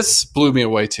 And this blew me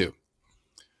away too.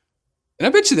 And I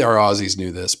bet you our Aussies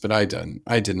knew this, but I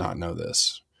did not know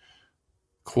this.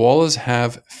 Koalas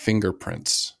have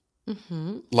fingerprints.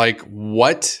 Mm-hmm. Like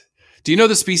what? Do you know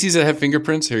the species that have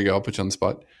fingerprints? Here you go. I'll put you on the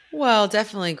spot. Well,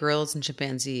 definitely gorillas and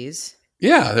chimpanzees.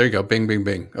 Yeah, there you go. Bing, bing,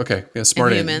 bing. Okay. Yeah,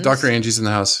 smart. Dr. Angie's in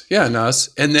the house. Yeah, and us.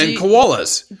 And then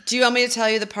koalas. Do you want me to tell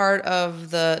you the part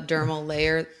of the dermal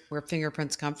layer where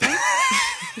fingerprints come from?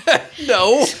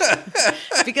 No.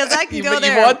 Because I can go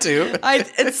there. You want to.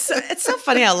 It's so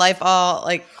funny how life all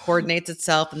coordinates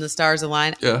itself and the stars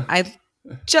align. Yeah. I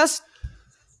just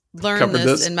learned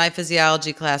this in my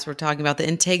physiology class. We're talking about the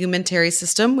integumentary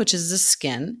system, which is the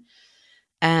skin.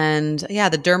 And yeah,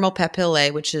 the dermal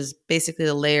papillae, which is basically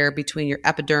the layer between your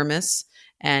epidermis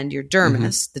and your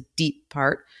dermis, the deep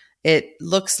part. It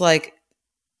looks like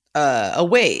a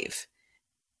wave.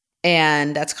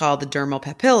 And that's called the dermal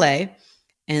papillae.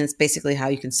 And it's basically how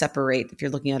you can separate, if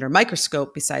you're looking under a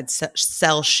microscope, besides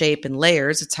cell shape and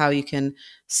layers, it's how you can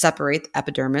separate the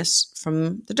epidermis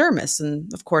from the dermis.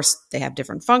 And of course, they have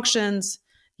different functions,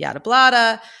 yada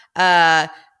blada.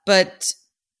 But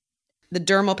the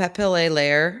dermal papillae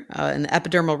layer and the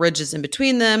epidermal ridges in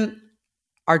between them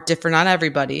are different on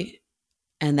everybody.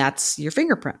 And that's your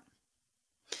fingerprint.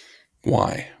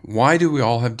 Why? Why do we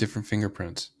all have different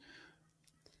fingerprints?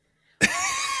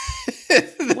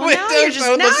 Well, now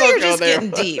you're just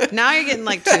getting deep. Now you're getting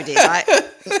too deep.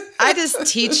 I just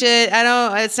teach it. I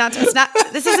don't. It's not.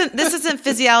 This isn't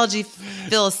physiology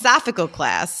philosophical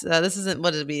class. This isn't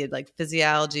what it'd be like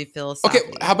physiology philosophy.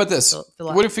 Okay, how about this?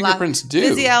 What do fingerprints do?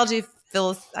 Physiology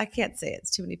I can't say it.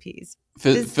 It's too many P's.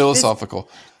 Philosophical.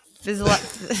 Physiology.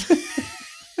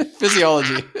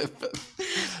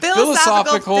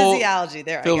 Philosophical physiology.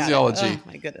 There. Physiology. I got it.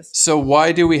 Oh my goodness. So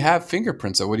why do we have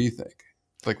fingerprints? What do you think?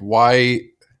 Why?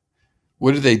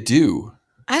 What do they do?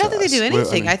 I don't think they do us.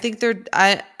 anything. I think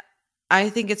I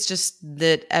think it's just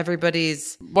that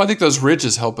everybody's. Well, I think those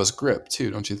ridges help us grip too,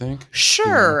 don't you think?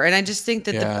 Sure. And I just think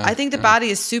that I think the yeah. body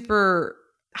is super.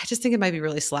 I just think it might be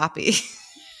really sloppy.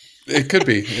 It could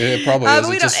be. It probably is.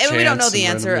 But we don't know the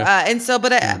answer. And so,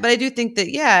 but I do think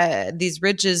that these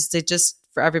ridges, they just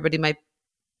for everybody might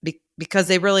be because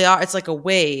they really are. It's like a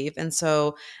wave, and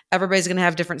so everybody's going to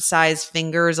have different size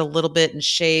fingers, a little bit and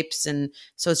shapes, and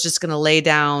so it's just going to lay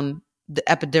down the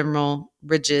epidermal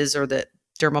ridges or the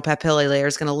dermal papillae layer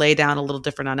is going to lay down a little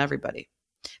different on everybody.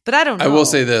 But I don't know. I will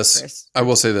say this. Chris. I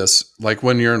will say this. Like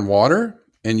when you're in water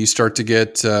and you start to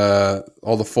get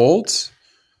all the folds,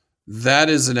 that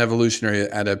is an evolutionary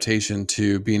adaptation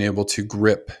to being able to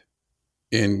grip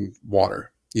in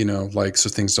water, like so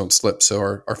things don't slip. So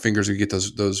our fingers, you get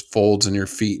those folds in your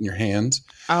feet and your hands.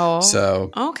 Oh, so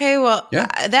okay. Well,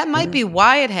 that might be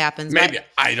why it happens. Maybe.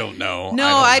 I don't know. No,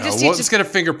 I just teach. Let's get a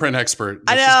fingerprint expert.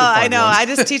 I know. I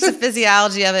just teach the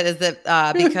physiology of it is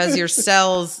that because your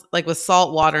cells, like with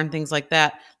salt water and things like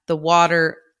that, the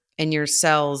water in your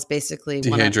cells basically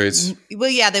dehydrates.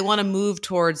 They want to move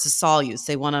towards the solutes.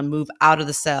 They want to move out of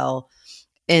the cell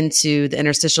into the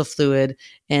interstitial fluid,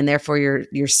 and therefore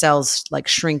your cells like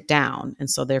shrink down, and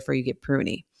so therefore you get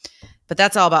pruny. But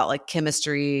that's all about like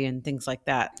chemistry and things like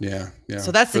that. Yeah.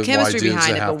 So that's the chemistry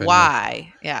behind it, but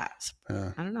why? Yeah.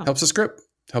 I don't know. Helps us grip.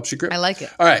 Helps you grip. I like it.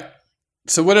 All right.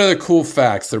 So what are the cool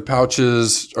facts? Their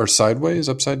pouches are sideways,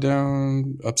 upside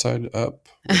down, upside up,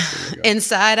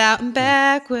 inside out and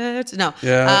backwards. No.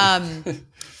 Yeah.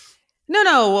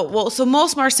 No. Well, so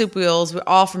most marsupials, we're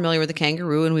all familiar with the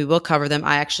kangaroo, and we will cover them.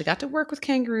 I actually got to work with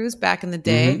kangaroos back in the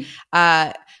day.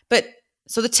 But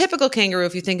so the typical kangaroo,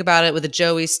 if you think about it, with a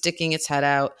joey sticking its head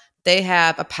out, they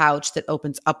have a pouch that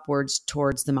opens upwards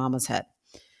towards the mama's head.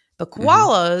 But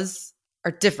koalas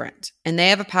are different, and they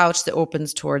have a pouch that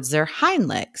opens towards their hind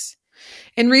legs.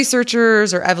 And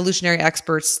researchers or evolutionary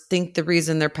experts think the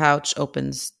reason their pouch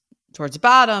opens towards the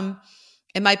bottom,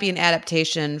 it might be an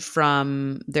adaptation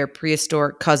from their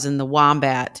prehistoric cousin, the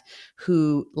wombat,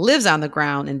 who lives on the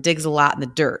ground and digs a lot in the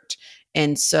dirt.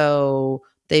 And so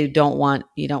you don't want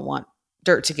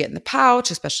dirt to get in the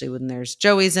pouch, especially when there's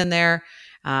joeys in there.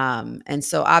 And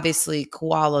so obviously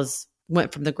koalas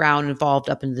went from the ground and evolved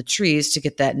up into the trees to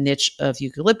get that niche of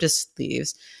eucalyptus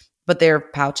leaves, but their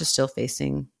pouch is still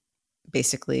facing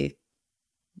basically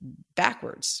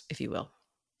backwards, if you will.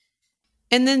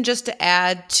 And then just to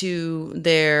add to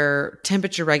their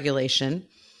temperature regulation,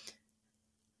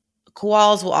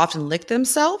 koalas will often lick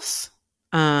themselves,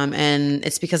 and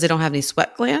it's because they don't have any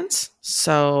sweat glands.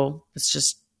 So it's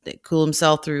just they cool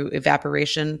themselves through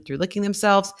evaporation, through licking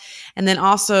themselves. And then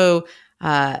also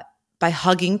by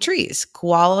hugging trees.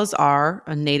 Koalas are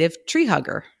a native tree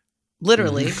hugger,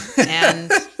 literally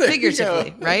and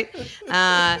figuratively, right?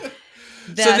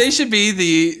 So they should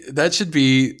be that should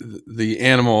be the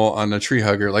animal on a tree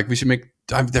hugger. Like we should make,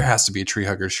 there has to be a tree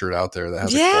hugger shirt out there that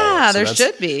has a koala. There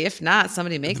should be. If not,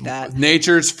 somebody make that.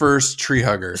 Nature's first tree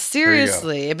hugger.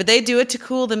 Seriously. But they do it to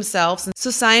cool themselves. And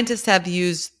so scientists have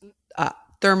used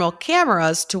thermal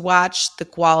cameras to watch the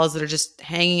koalas that are just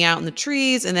hanging out in the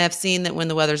trees, and they've seen that when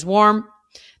the weather's warm,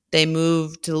 they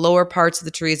move to the lower parts of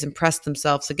the trees and press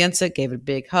themselves against it, gave it a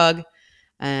big hug,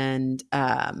 and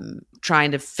trying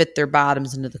to fit their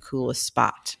bottoms into the coolest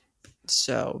spot.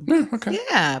 So okay.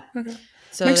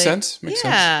 So makes sense.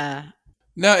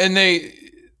 No, and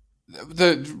one of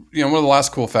the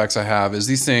last cool facts I have is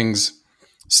these things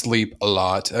sleep a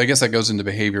lot. I guess that goes into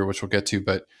behavior, which we'll get to,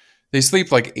 but they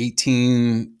sleep like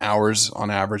 18 hours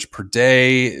on average per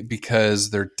day because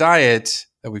their diet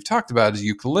that we've talked about is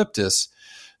eucalyptus.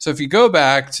 So if you go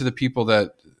back to the people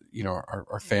that,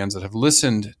 are fans that have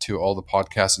listened to all the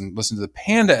podcasts and listened to the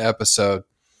panda episode,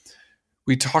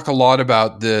 we talk a lot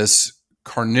about this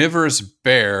carnivorous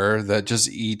bear that just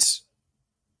eats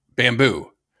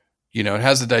bamboo. It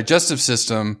has the digestive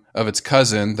system of its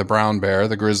cousin, the brown bear,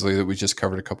 the grizzly that we just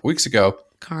covered a couple weeks ago.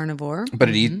 Carnivore. But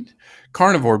it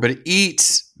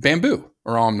eats bamboo,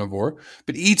 or omnivore,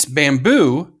 but eats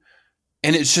bamboo,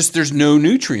 and it's just, there's no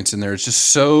nutrients in there. It's just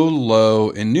so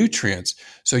low in nutrients.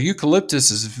 So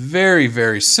eucalyptus is very,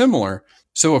 very similar.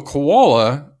 So a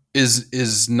koala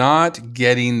is not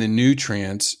getting the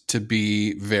nutrients to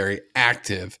be very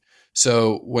active.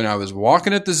 So when I was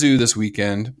walking at the zoo this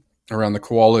weekend around the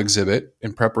koala exhibit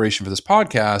in preparation for this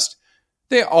podcast,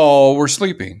 they all were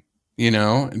sleeping.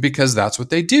 Because that's what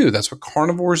they do. That's what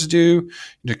carnivores do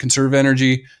to conserve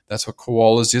energy. That's what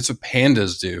koalas do. That's what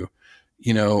pandas do,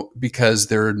 because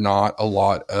there are not a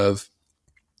lot of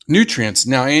nutrients.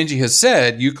 Now, Angie has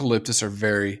said eucalyptus are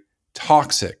very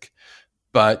toxic.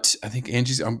 But I think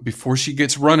Angie's, before she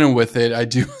gets running with it, I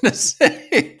do want to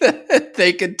say that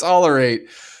they can tolerate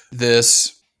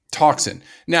this toxin.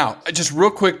 Now, just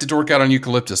real quick to dork out on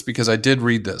eucalyptus, because I did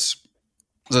read this.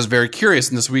 I was very curious,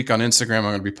 and this week on Instagram, I'm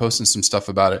going to be posting some stuff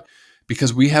about it,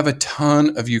 because we have a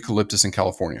ton of eucalyptus in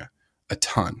California, a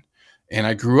ton. And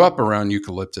I grew up around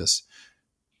eucalyptus.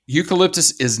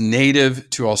 Eucalyptus is native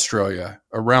to Australia,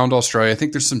 around Australia. I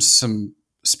think there's some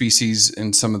species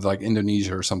in some of like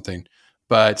Indonesia or something,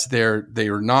 but they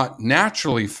are not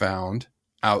naturally found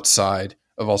outside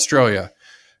of Australia.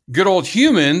 Good old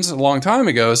humans a long time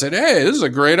ago said, hey, this is a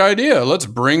great idea. Let's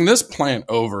bring this plant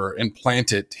over and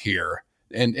plant it here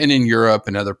and in Europe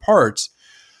and other parts.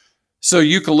 So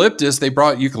eucalyptus, they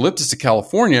brought eucalyptus to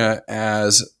California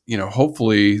as,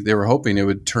 hopefully they were hoping it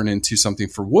would turn into something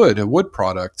for wood, a wood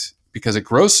product, because it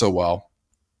grows so well.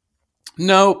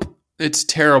 Nope. It's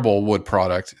terrible wood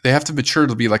product. They have to mature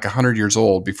to be like 100 years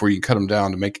old before you cut them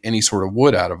down to make any sort of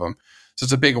wood out of them. So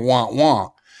it's a big wah-wah.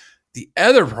 The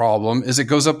other problem is it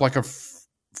goes up like I'm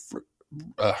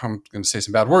going to say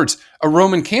some bad words, a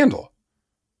Roman candle.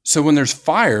 So when there's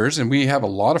fires, and we have a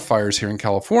lot of fires here in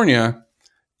California,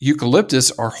 eucalyptus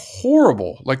are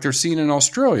horrible, like they're seen in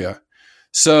Australia.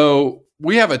 So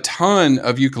we have a ton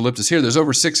of eucalyptus here. There's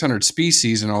over 600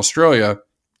 species in Australia.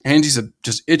 Angie's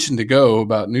just itching to go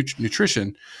about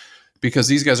nutrition, because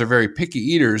these guys are very picky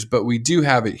eaters, but we do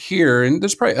have it here. And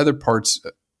there's probably other parts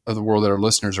of the world that our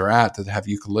listeners are at that have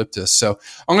eucalyptus. So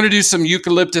I'm going to do some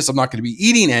eucalyptus. I'm not going to be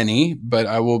eating any, but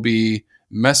I will be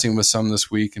messing with some this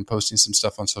week and posting some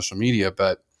stuff on social media.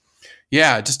 But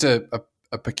yeah, just a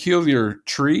peculiar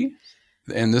tree,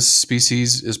 and this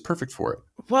species is perfect for it.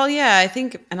 Well, yeah, I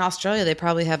think in Australia, they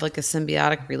probably have like a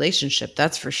symbiotic relationship.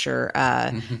 That's for sure.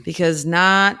 Because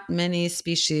not many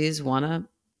species want to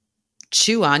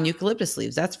chew on eucalyptus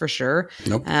leaves. That's for sure.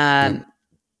 Nope.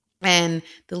 And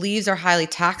the leaves are highly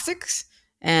toxic,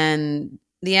 and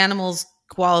the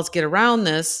koalas get around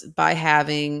this by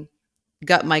having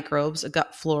gut microbes, a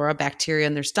gut flora, bacteria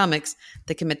in their stomachs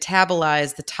that can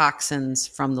metabolize the toxins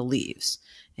from the leaves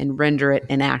and render it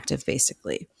inactive,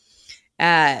 basically.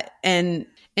 And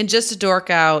just to dork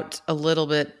out a little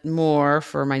bit more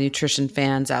for my nutrition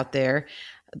fans out there,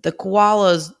 the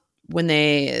koalas, when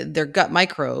their gut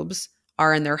microbes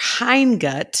are in their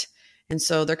hindgut, and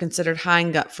so they're considered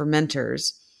hindgut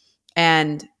fermenters.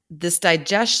 And the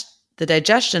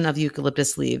digestion of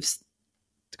eucalyptus leaves,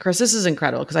 Chris, this is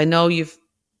incredible, because I know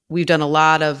we've done a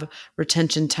lot of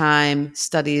retention time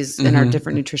studies in our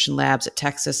different nutrition labs at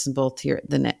Texas and both here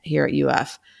at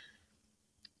UF.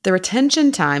 The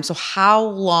retention time, so how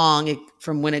long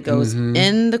from when it goes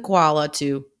in the koala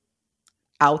to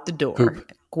out the door,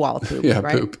 koala poop,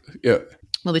 right? Poop. Yeah,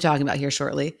 we'll be talking about here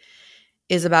shortly,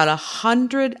 is about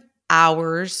 100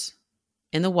 hours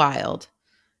in the wild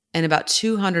and about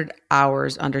 200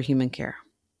 hours under human care.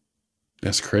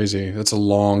 That's crazy. That's a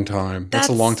long time. That's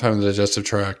a long time in the digestive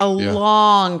tract.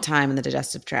 Long time in the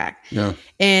digestive tract. Yeah.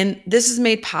 And this is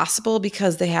made possible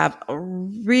because they have a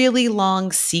really long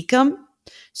cecum.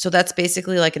 So that's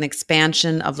basically like an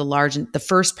expansion of the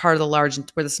first part of the large,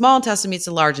 where the small intestine meets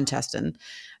the large intestine.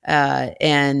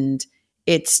 And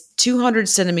it's 200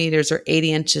 centimeters or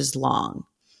 80 inches long.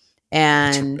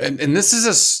 And this is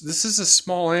a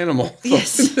small animal.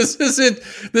 Yes. This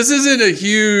isn't a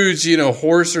huge,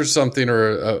 horse or something,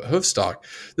 or a hoof stock.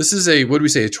 This is a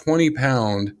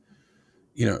 20-pound,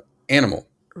 animal.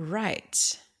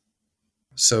 Right.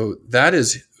 So that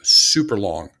is super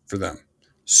long for them.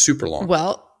 Super long.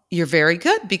 Well, you're very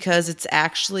good, because it's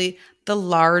actually the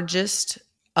largest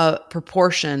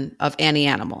proportion of any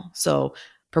animal. So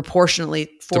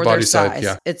proportionately for their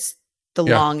size, it's the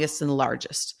longest and the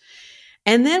largest.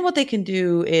 And then what they can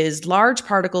do is large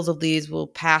particles of leaves will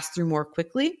pass through more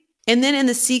quickly. And then in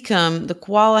the cecum, the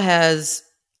koala has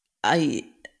the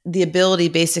ability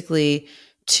basically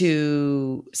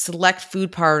to select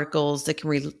food particles that can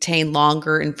retain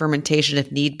longer in fermentation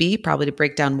if need be, probably to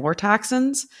break down more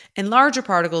toxins. And larger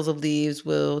particles of leaves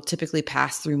will typically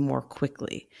pass through more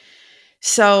quickly.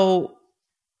 So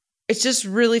it's just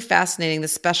really fascinating, the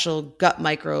special gut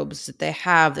microbes that they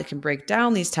have that can break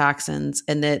down these toxins,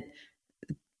 and that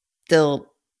the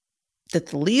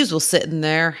leaves will sit in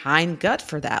their hind gut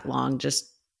for that long,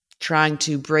 just trying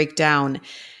to break down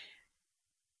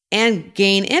and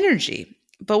gain energy.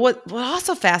 But what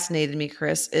also fascinated me,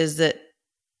 Chris, is that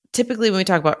typically when we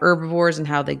talk about herbivores and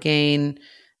how they gain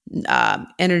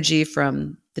energy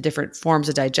from the different forms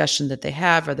of digestion that they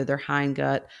have, whether they're hind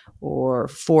gut or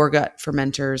foregut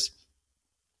fermenters,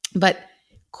 but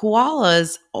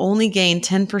koalas only gain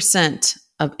 10%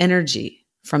 of energy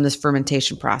from this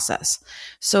fermentation process.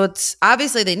 So it's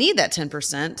obviously they need that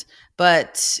 10%,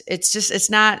 but it's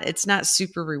not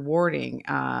super rewarding.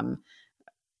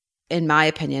 In my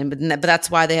opinion, but that's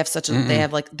why they have they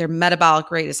have like their metabolic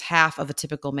rate is half of a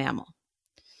typical mammal.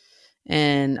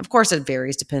 And of course it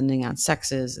varies depending on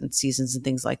sexes and seasons and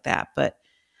things like that. But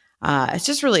it's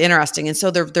just really interesting. And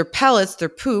so their pellets, their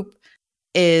poop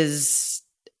is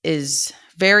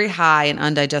very high in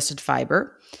undigested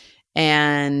fiber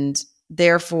and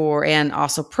therefore, and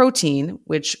also protein,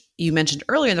 which you mentioned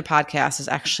earlier in the podcast is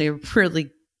actually a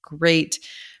really great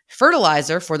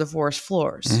fertilizer for the forest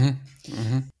floors.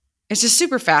 It's just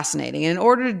super fascinating. And in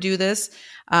order to do this,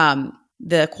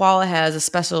 the koala has a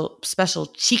special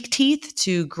cheek teeth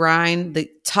to grind the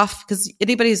tough, because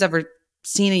anybody who's ever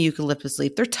seen a eucalyptus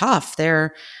leaf, they're tough.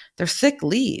 They're thick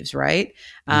leaves, right?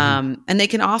 And they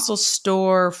can also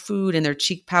store food in their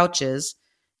cheek pouches.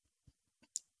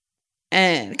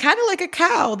 And kind of like a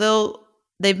cow,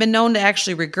 they've been known to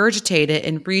actually regurgitate it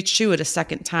and re-chew it a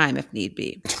second time if need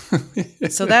be.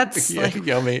 So that's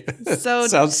yummy. So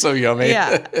sounds so yummy.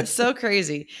 Yeah, so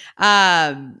crazy.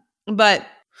 But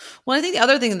I think the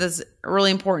other thing that's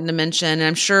really important to mention, and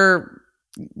I'm sure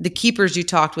the keepers you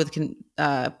talked with can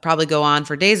probably go on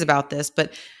for days about this,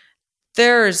 but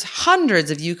there's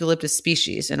hundreds of eucalyptus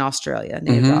species in Australia,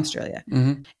 native to Australia.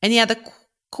 And yeah, the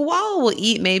koala will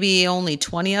eat maybe only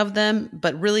 20 of them,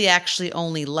 but really actually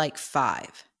only like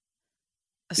 5.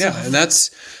 So, yeah, and that's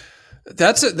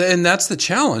the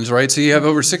challenge, right? So you have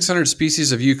over 600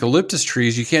 species of eucalyptus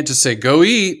trees. You can't just say go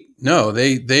eat. No,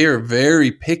 they are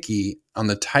very picky on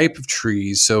the type of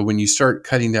trees. So when you start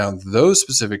cutting down those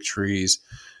specific trees,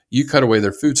 you cut away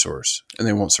their food source, and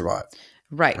they won't survive.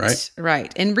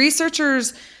 Right. And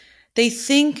researchers, they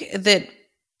think that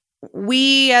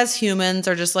we as humans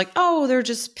are just like, oh, they're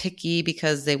just picky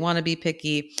because they want to be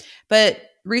picky. But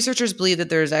researchers believe that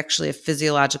there's actually a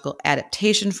physiological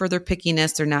adaptation for their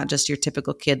pickiness. They're not just your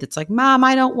typical kid that's like, Mom,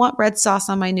 I don't want red sauce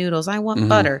on my noodles. I want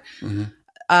butter.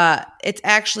 It's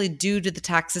actually due to the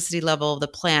toxicity level of the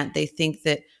plant. They think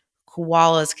that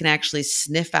koalas can actually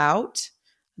sniff out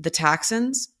the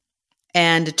toxins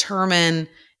and determine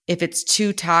if it's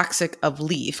too toxic of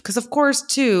leaf. Because of course,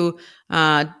 too,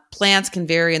 plants can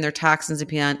vary in their toxins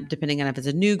depending on if it's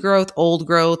a new growth, old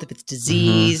growth, if it's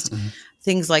diseased,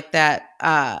 things like that.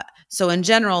 So in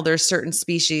general, there's certain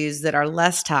species that are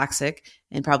less toxic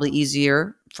and probably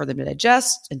easier for them to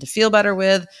digest and to feel better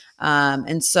with.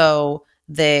 And so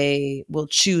they will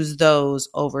choose those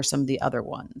over some of the other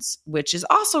ones, which is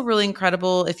also really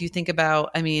incredible if you think about,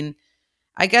 I mean,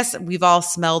 I guess we've all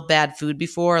smelled bad food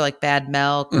before, like bad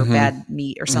milk or bad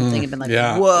meat or something, and been like,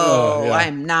 whoa,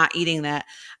 I'm not eating that.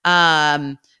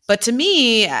 But to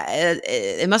me,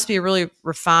 it must be a really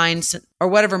refined or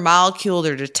whatever molecule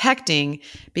they're detecting,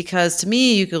 because to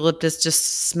me, eucalyptus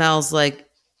just smells like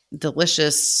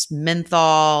delicious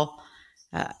menthol.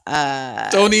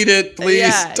 Don't eat it,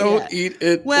 please. Don't eat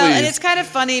it, well, please. And it's kind of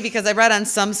funny because I read on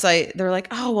some site, they're like,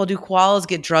 oh, well, do koalas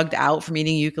get drugged out from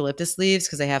eating eucalyptus leaves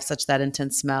because they have such that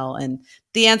intense smell? And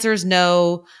the answer is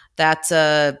no.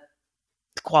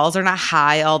 Koalas are not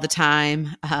high all the time.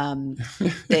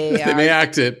 They may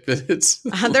act it, but it's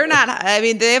they're not. I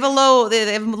mean, they have a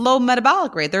low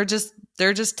metabolic rate. They're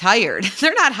just tired.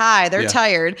 They're not high. They're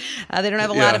tired. They don't have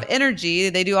a lot of energy.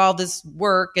 They do all this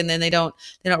work and then they don't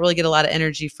really get a lot of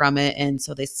energy from it. And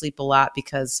so they sleep a lot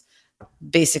because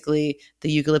basically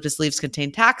the eucalyptus leaves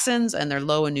contain toxins and they're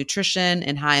low in nutrition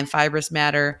and high in fibrous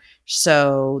matter.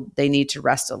 So they need to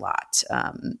rest a lot.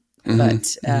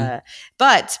 But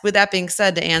with that being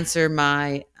said, to answer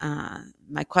my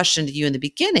question to you in the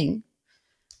beginning,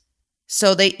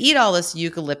 so they eat all this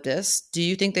eucalyptus. Do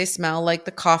you think they smell like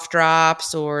the cough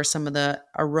drops or some of the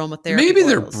aromatherapy Maybe oils?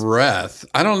 their breath.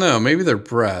 I don't know. Maybe their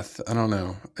breath. I don't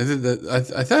know.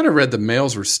 I thought I read the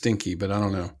males were stinky, but I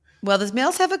don't know. Well, the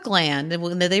males have a gland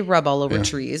and they rub all over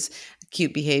trees.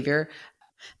 Cute behavior.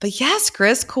 But yes,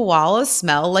 Chris, koalas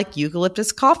smell like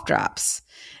eucalyptus cough drops.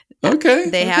 Okay.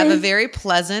 They have a very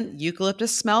pleasant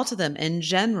eucalyptus smell to them in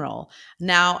general.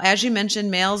 Now, as you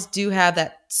mentioned, males do have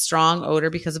that strong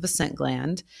odor because of a scent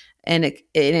gland, and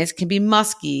it can be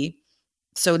musky.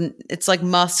 So it's like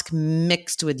musk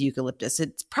mixed with eucalyptus.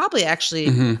 It's probably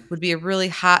actually would be a really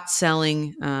hot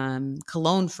selling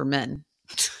cologne for men.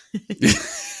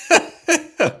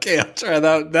 Okay, I'll try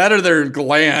that. That or their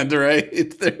gland, right?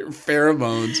 It's their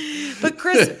pheromones. But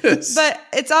Chris, but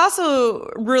it's also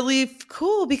really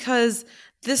cool because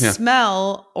this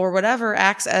smell or whatever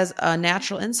acts as a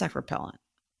natural insect repellent.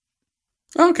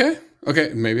 Okay.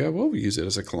 Maybe I will use it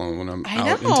as a cologne when I'm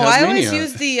out in Tasmania. I always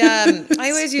use the. I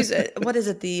always use what is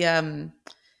it? The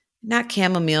not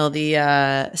chamomile, the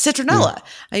citronella.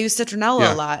 I use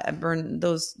citronella a lot. I burn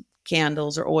those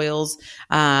candles or oils.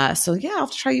 So yeah, I'll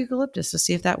have to try eucalyptus to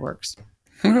see if that works.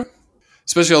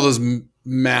 Especially all those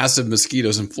massive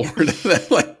mosquitoes in Florida that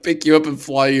like pick you up and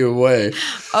fly you away.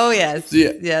 Oh yes,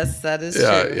 Yeah. yes, that is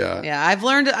Yeah, true. yeah. Yeah. I've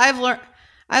learned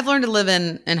to live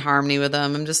in harmony with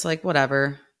them. I'm just like,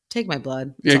 whatever, take my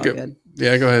blood. It's all good.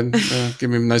 Yeah, go ahead. Give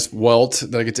me a nice welt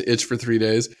that I get to itch for 3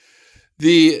 days.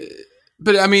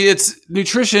 But I mean, it's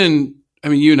nutrition. I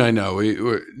mean, you and I know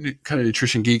we're kind of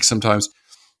nutrition geeks sometimes.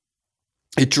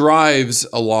 It drives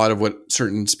a lot of what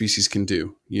certain species can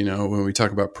do. You know, when we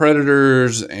talk about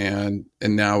predators and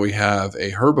now we have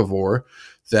a herbivore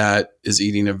that is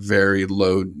eating a very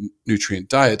low nutrient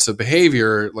diet. So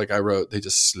behavior, like I wrote, they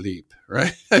just sleep,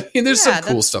 right? I mean, there's some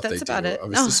cool stuff they do.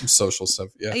 Obviously, some social stuff.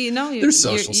 Yeah, there's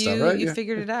social stuff, right? You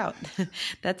figured it out.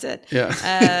 That's it. Yeah,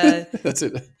 that's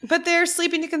it. But they're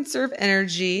sleeping to conserve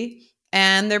energy,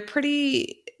 and they're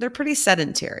pretty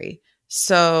sedentary.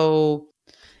 So.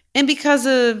 And because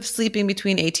of sleeping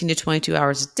between 18 to 22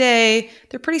 hours a day,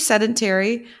 they're pretty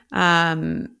sedentary.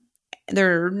 They're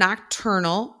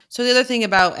nocturnal. So the other thing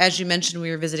about, as you mentioned,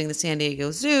 we were visiting the San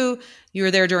Diego Zoo, you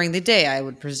were there during the day, I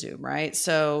would presume, right?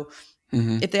 So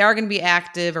if they are going to be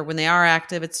active, or when they are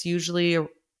active, it's usually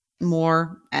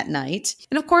more at night.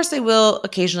 And of course, they will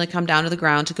occasionally come down to the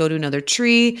ground to go to another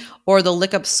tree, or they'll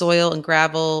lick up soil and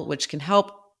gravel, which can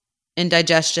help in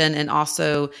digestion, and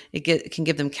also it can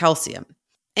give them calcium.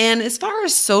 And as far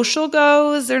as social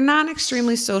goes, they're not an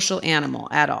extremely social animal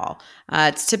at all.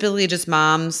 It's typically just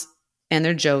moms and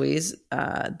their joeys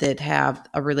that have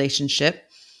a relationship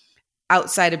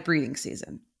outside of breeding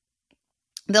season.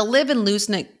 They'll live in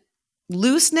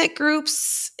loose-knit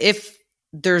groups if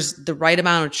there's the right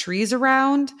amount of trees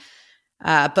around,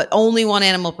 but only one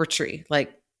animal per tree. Like,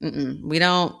 we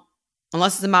don't,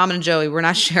 unless it's a mom and a joey, we're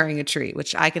not sharing a tree,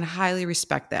 which I can highly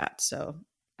respect that. So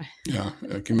yeah,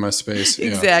 give me my space.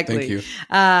 Exactly. Yeah, thank you.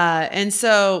 And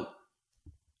so,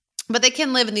 but they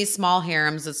can live in these small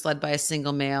harems that's led by a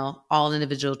single male, all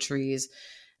individual trees.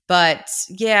 But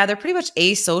yeah, they're pretty much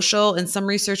asocial. And some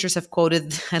researchers have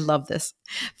quoted, I love this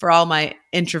for all my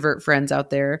introvert friends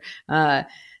out there. They're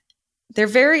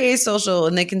very asocial,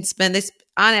 and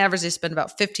on average, they spend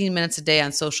about 15 minutes a day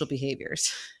on social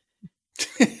behaviors.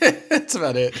 That's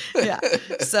about it. Yeah.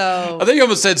 So I think you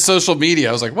almost said social media.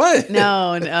 I was like, what?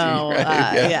 No.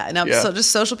 Right. So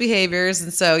just social behaviors.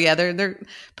 And so, yeah, they're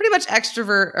pretty much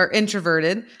extrovert or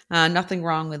introverted. Nothing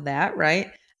wrong with that.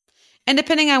 Right. And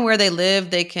depending on where they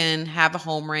live, they can have a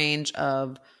home range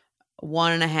of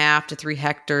 1.5 to 3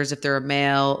 hectares if they're a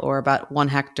male, or about 1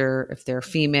 hectare if they're a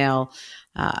female.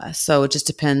 So it just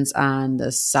depends on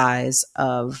the size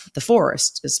of the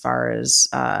forest as far as,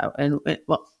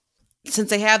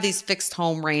 since they have these fixed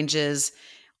home ranges,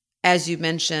 as you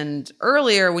mentioned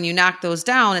earlier, when you knock those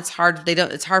down, it's hard for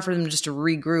them just to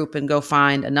regroup and go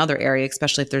find another area,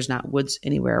 especially if there's not woods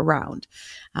anywhere around.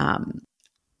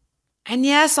 And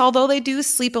yes, although they do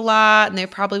sleep a lot, and they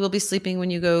probably will be sleeping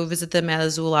when you go visit them at a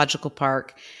zoological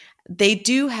park, they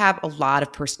do have a lot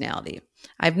of personality.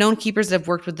 I've known keepers that have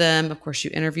worked with them. Of course,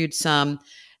 you interviewed some,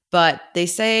 but they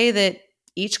say that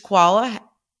each koala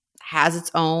has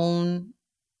its own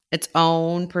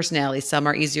personality. Some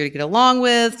are easier to get along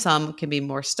with, some can be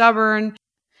more stubborn,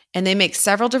 and they make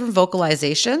several different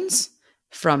vocalizations,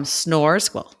 from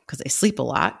snores, well, because they sleep a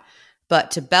lot, but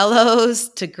to bellows,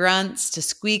 to grunts, to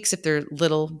squeaks if they're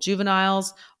little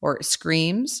juveniles, or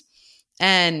screams.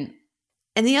 And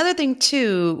the other thing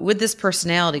too with this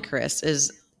personality, Chris,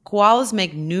 is koalas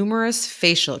make numerous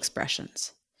facial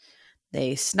expressions.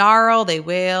 They snarl, they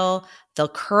wail, they'll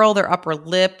curl their upper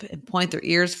lip and point their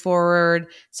ears forward.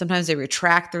 Sometimes they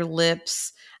retract their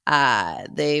lips.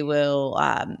 They will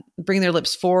bring their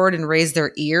lips forward and raise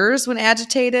their ears when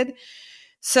agitated.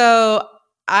 So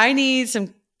I need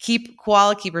some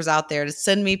koala keepers out there to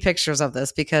send me pictures of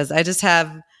this, because I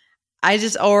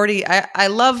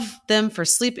love them for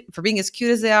being as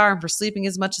cute as they are, and for sleeping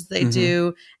as much as they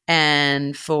do,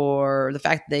 and for the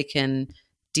fact that they can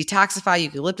detoxify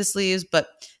eucalyptus leaves. But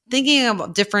thinking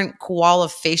about different koala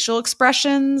facial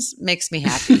expressions makes me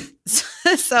happy.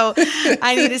 So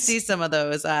I need to see some of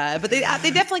those. But they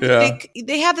definitely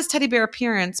they have this teddy bear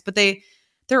appearance, but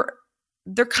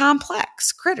they're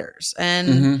complex critters,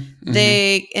 and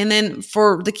and then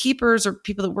for the keepers or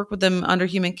people that work with them under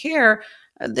human care,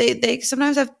 they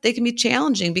sometimes they can be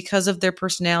challenging because of their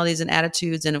personalities and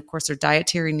attitudes, and of course their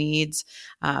dietary needs.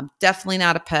 Definitely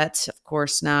not a pet, of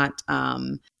course not.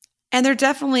 And they're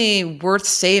definitely worth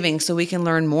saving, so we can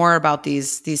learn more about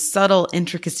these subtle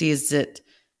intricacies that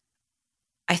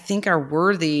I think are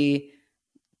worthy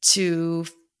to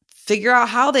figure out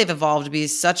how they've evolved to be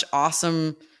such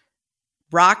awesome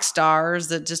rock stars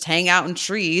that just hang out in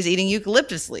trees eating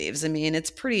eucalyptus leaves. I mean, it's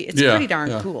pretty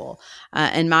darn cool,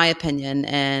 in my opinion.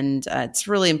 And it's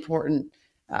really important.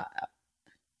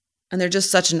 And they're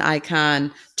just such an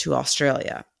icon to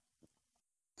Australia.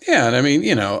 Yeah. And I mean,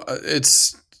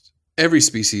 it's every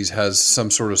species has some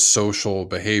sort of social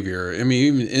behavior. I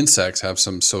mean, even insects have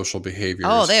some social behaviors.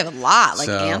 Oh, they have a lot, like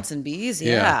ants and bees.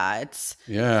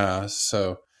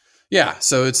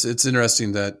 So it's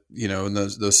interesting that, in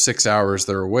those 6 hours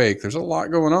they're awake, there's a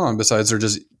lot going on besides they're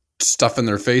just stuffing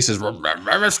their faces.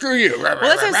 Screw you. Well, that's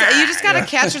what I'm saying. You just got to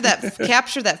capture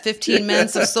that 15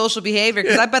 minutes of social behavior,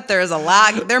 because I bet there is a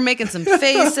lot. They're making some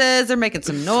faces. They're making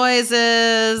some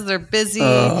noises. They're busy.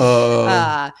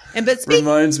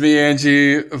 Reminds me,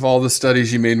 Angie, of all the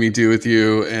studies you made me do with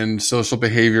you and social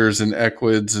behaviors and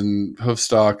equids and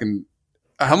hoofstock and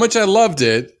how much I loved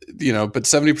it, but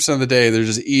 70% of the day they're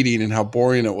just eating and how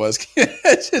boring it was.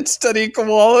 Study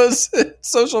koalas,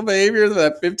 social behavior,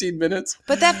 that 15 minutes.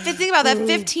 But think about that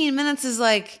 15 minutes is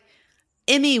like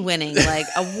Emmy winning, like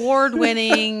award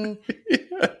winning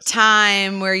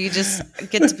time where you just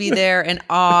get to be there in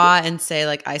awe and say,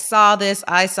 like, I saw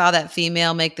that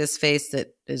female make this face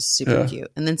that is super cute,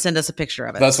 and then send us a picture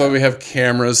of it. That's why we have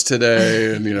cameras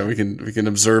today, and we can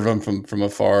observe them from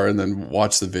afar and then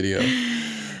watch the video.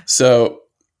 So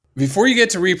before you get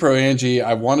to repro, Angie,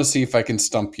 I want to see if I can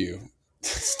stump you.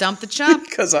 Stump the chump.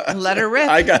 Because let her rip.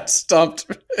 I got stumped.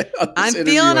 I'm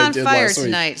feeling on fire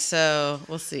tonight, so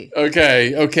we'll see.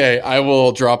 Okay. I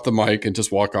will drop the mic and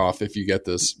just walk off if you get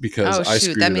this, because I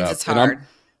screwed it up. That means it's hard.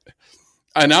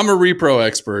 And I'm a repro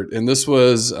expert, and this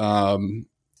was a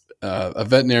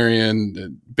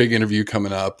veterinarian, big interview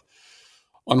coming up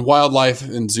on wildlife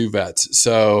and zoo vets.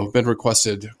 So been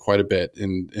requested quite a bit,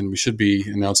 and we should be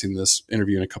announcing this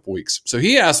interview in a couple weeks. So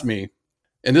he asked me,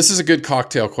 and this is a good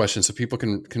cocktail question, so people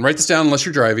can write this down. Unless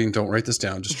you're driving, don't write this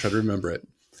down. Just try to remember it.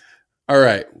 All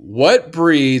right. What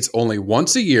breeds only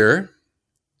once a year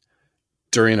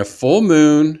during a full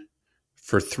moon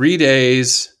for 3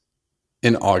 days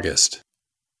in August?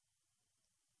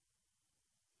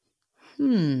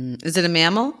 Is it a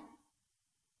mammal?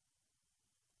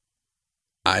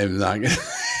 I'm not going to.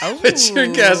 It's your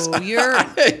guess.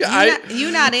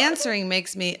 You not answering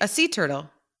makes me a sea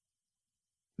turtle.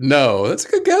 No, that's a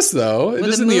good guess, though. It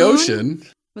is in the ocean.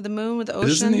 With the moon, with the ocean?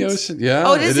 It is in the ocean. Yeah.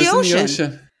 Oh, it is the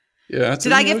ocean. Yeah.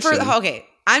 Did I get further? Okay,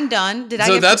 I'm done.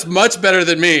 That's much better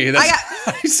than me. I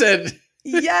said.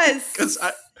 Yes.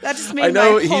 That just made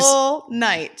my whole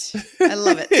night. I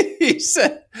love it.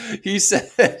 he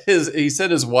said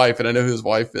his wife, and I know who his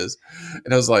wife is.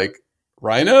 And I was like,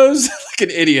 rhinos? Like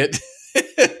an idiot.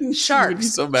 Sharks. You'd be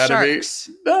so mad at me.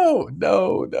 No.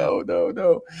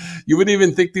 You wouldn't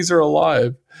even think these are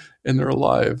alive, and they're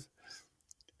alive.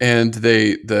 And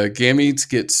the gametes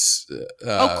gets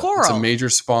coral. It's a major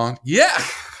spawn. Yeah.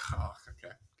 Oh,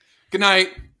 okay. Good night.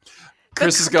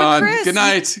 Chris is gone. Chris, good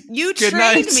night. You good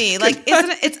trained night. me. Like,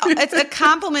 isn't it? It's a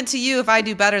compliment to you if I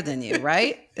do better than you,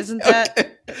 right? Isn't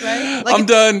that right? Like, I'm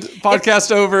done.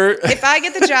 Podcast over. If I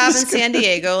get the job in San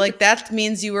Diego, like, that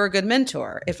means you were a good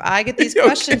mentor. If I get these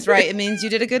questions right, it means you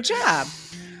did a good job.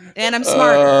 And I'm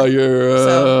smarter.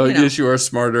 Yes, you are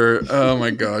smarter. Oh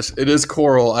my gosh, it is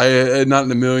coral. I not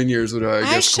in a million years would I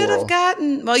guess. I should have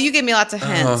gotten. Well, you gave me lots of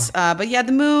hints, but yeah,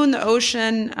 the moon, the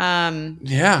ocean.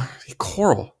 Yeah,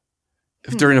 coral.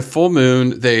 If during a full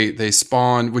moon they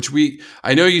spawn, which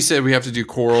I know you said we have to do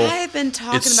coral. I've been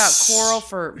talking about coral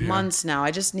for months now.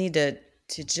 I just need to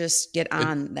just get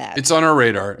on that. It's on our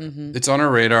radar. Mm-hmm. It's on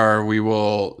our radar. We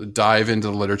will dive into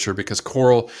the literature because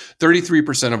coral,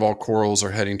 33% of all corals are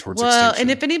heading towards extinction. Well,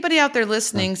 and if anybody out there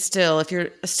listening still, if you're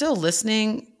still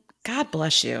listening, God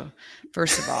bless you,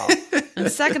 first of all.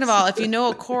 And second of all, if you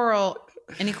know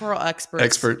any coral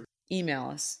expert,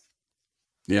 email us.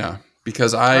 Yeah.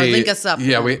 Because or link us up.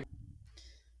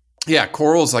 Yeah,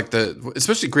 corals like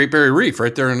especially Great Barrier Reef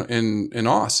right there in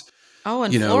Oz. Oh,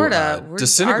 in Florida,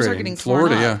 disintegrating. Ours are getting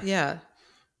Florida, yeah,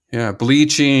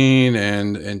 bleaching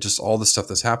and just all the stuff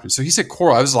that's happening. So he said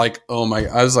coral. I was like,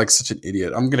 I was like such an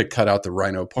idiot. I'm gonna cut out the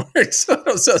rhino part. So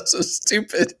I was so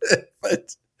stupid,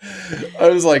 but I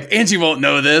was like, Angie won't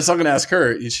know this. I'm gonna ask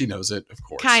her. She knows it, of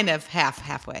course. Kind of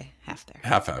halfway, half there.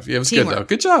 Half. Yeah, it was Teamwork. Good though.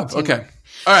 Good job. Teamwork. Okay.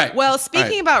 All right. Well,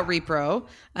 speaking about repro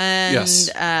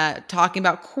and talking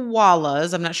about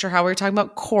koalas, I'm not sure how we were talking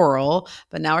about coral,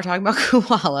 but now we're talking about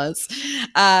koalas.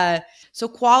 So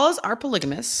koalas are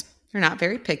polygamous. They're not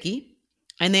very picky,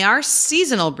 and they are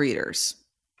seasonal breeders.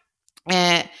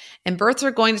 And births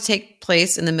are going to take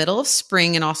place in the middle of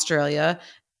spring in Australia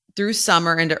through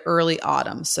summer into early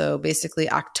autumn. So basically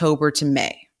October to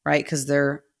May. right? Because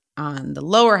they're on the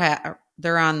lower half.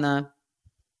 They're on the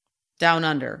down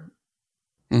under.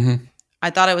 Mm-hmm. I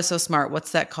thought I was so smart.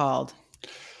 What's that called?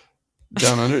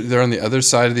 Down under. They're on the other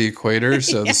side of the equator,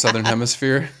 so the southern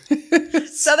hemisphere.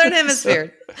 Southern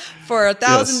hemisphere for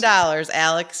 $1,000,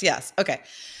 Alex. Yes. Okay.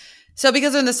 So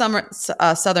because they're in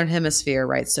the southern hemisphere,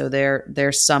 right? So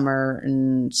their summer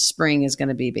and spring is going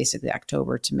to be basically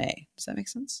October to May. Does that make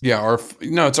sense? Yeah.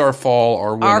 It's our fall,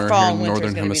 our winter Our fall here in and the winter northern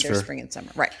is going to be hemisphere. their spring and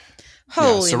summer, right? Yeah,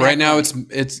 Holy. so right now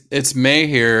it's May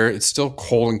here. It's still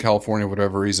cold in California, for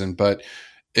whatever reason, but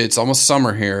it's almost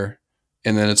summer here,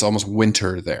 and then it's almost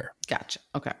winter there. Gotcha.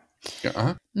 Okay. Yeah,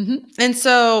 uh-huh. Mm-hmm. And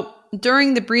so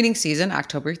during the breeding season,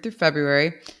 October through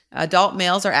February, adult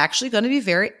males are actually going to be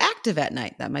very active at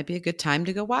night. That might be a good time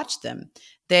to go watch them.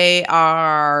 They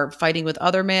are fighting with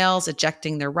other males,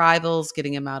 ejecting their rivals,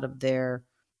 getting them out of their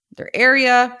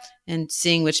area, and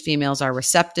seeing which females are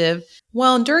receptive.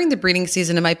 Well, and during the breeding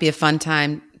season, it might be a fun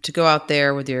time to go out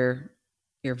there with your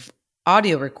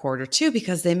audio recorder too,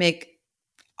 because the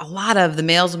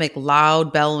males will make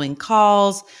loud bellowing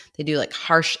calls. They do like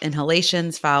harsh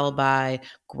inhalations followed by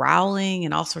growling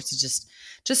and all sorts of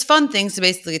just fun things to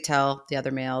basically tell the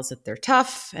other males that they're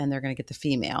tough and they're going to get the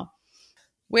female.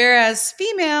 Whereas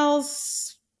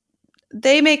females,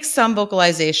 they make some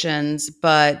vocalizations,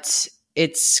 but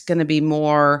it's going to be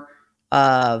more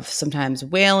of sometimes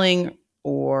wailing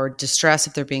or distress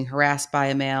if they're being harassed by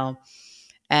a male,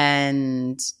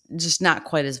 and just not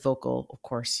quite as vocal, of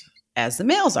course, as the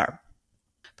males are.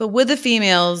 But with the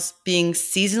females being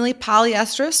seasonally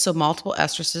polyestrous, so multiple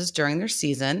estresses during their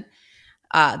season,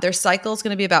 their cycle is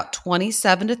going to be about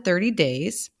 27 to 30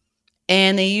 days,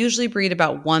 and they usually breed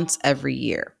about once every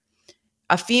year.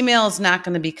 A female is not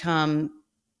going to become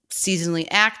seasonally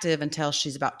active until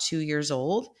she's about 2 years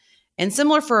old. And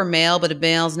similar for a male, but a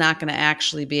male is not going to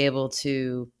actually be able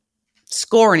to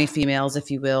score any females, if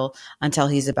you will, until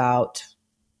he's about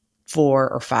 4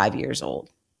 or 5 years old.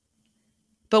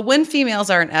 But when females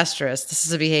are in estrus, this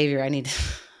is a behavior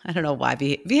I don't know why.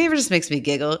 Behavior just makes me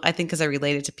giggle, I think, because I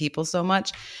relate it to people so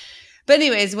much. But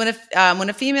anyways, when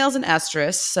a female's in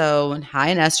estrus, so high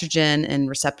in estrogen and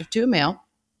receptive to a male,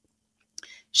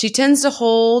 she tends to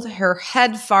hold her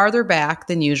head farther back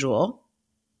than usual.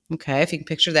 Okay, if you can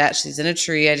picture that. She's in a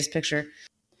tree. I just picture.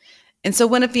 And so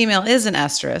when a female is in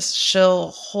estrus,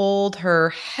 she'll hold her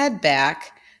head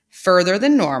back further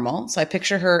than normal. So I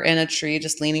picture her in a tree,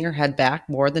 just leaning her head back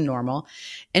more than normal.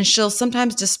 And she'll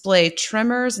sometimes display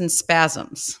tremors and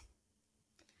spasms.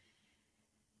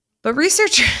 But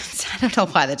researchers, I don't know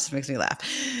why, that just makes me laugh.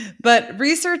 But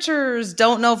researchers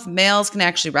don't know if males can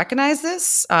actually recognize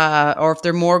this or if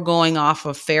they're more going off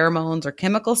of pheromones or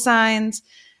chemical signs.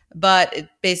 But it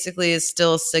basically is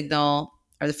still a signal,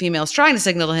 or the female's trying to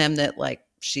signal to him that like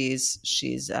she's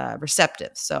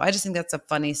receptive. So I just think that's a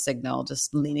funny signal,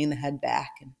 just leaning the head back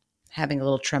and having a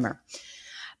little tremor.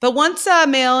 But once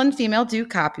male and female do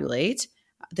copulate,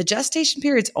 the gestation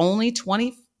period is only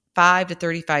 25 to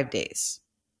 35 days.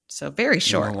 So very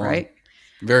short, right?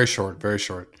 Very short, very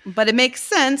short. But it makes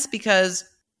sense because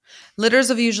litters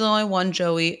of usually only one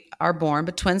joey are born,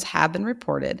 but twins have been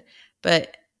reported.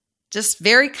 But just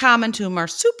very common to a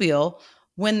marsupial,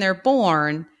 when they're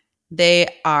born, they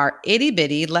are itty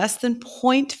bitty, less than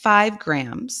 0.5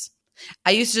 grams.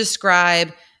 I used to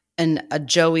describe a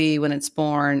joey when it's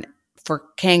born for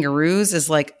kangaroos as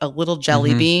like a little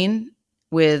jelly bean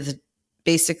with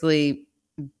basically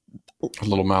a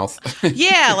little mouth.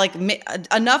 Yeah, like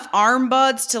enough arm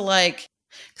buds to like,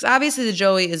 because obviously the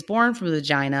joey is born from the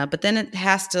vagina, but then it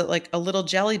has to, like a little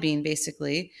jelly bean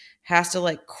basically, has to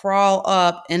like crawl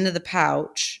up into the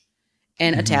pouch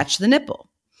and attach to the nipple.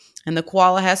 And the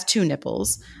koala has 2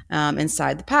 nipples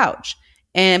inside the pouch.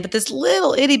 But this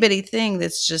little itty bitty thing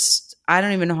that's just, I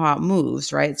don't even know how it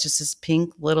moves, right? It's just this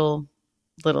pink little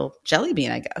jelly bean,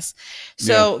 I guess.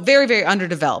 So very, very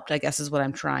underdeveloped, I guess, is what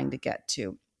I'm trying to get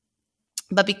to.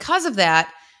 But because of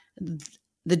that,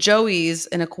 the joeys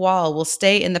in a koala will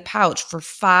stay in the pouch for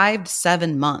 5 to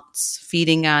 7 months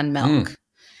feeding on milk.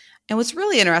 And what's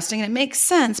really interesting, and it makes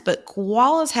sense, but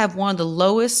koalas have one of the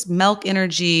lowest milk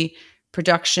energy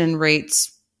production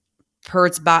rates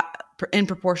in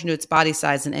proportion to its body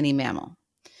size than any mammal.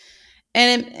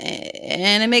 And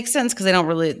it makes sense because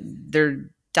their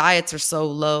diets are so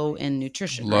low in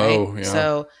nutrition, right? Yeah.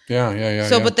 So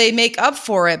yeah. But they make up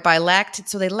for it by lactate.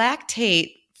 So they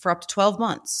lactate for up to 12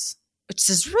 months, which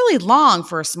is really long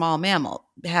for a small mammal,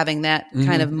 having that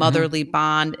kind of motherly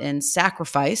bond and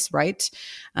sacrifice, right?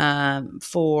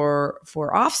 For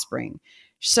offspring.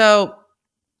 So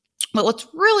But what's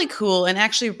really cool, and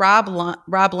actually Rob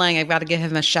Lang, I've got to give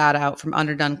him a shout out from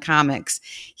Underdone Comics.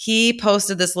 He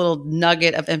posted this little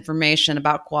nugget of information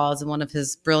about koalas in one of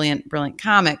his brilliant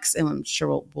comics, and I'm sure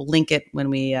we'll link it when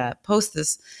we post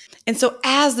this. And so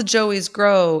as the joeys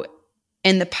grow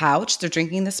in the pouch, they're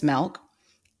drinking this milk,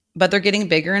 but they're getting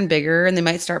bigger and bigger, and they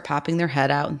might start popping their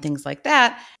head out and things like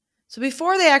that. So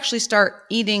before they actually start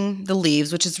eating the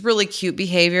leaves, which is really cute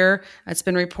behavior, it's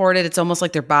been reported, it's almost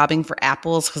like they're bobbing for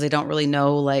apples because they don't really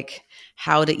know like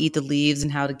how to eat the leaves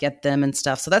and how to get them and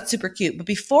stuff. So that's super cute. But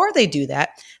before they do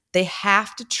that, they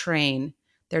have to train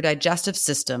their digestive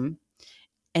system,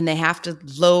 and they have to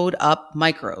load up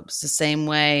microbes the same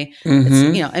way.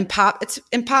 It's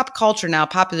in pop culture now,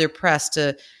 popular press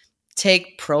to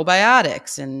take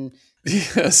probiotics and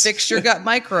fix your gut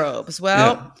microbes.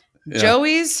 Well,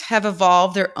 joeys have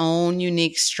evolved their own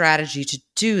unique strategy to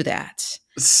do that.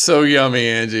 So yummy,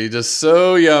 Angie. Just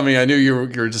so yummy. I knew you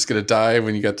were just going to die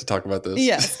when you got to talk about this.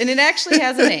 Yes, and it actually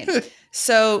has a name.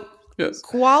 So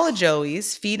koala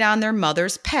joeys feed on their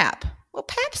mother's pap. Well,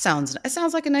 pap sounds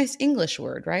like a nice English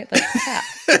word, right? Like pap.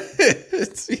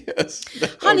 Yes.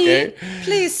 Honey, okay.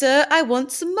 Please, sir, I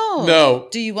want some more. No.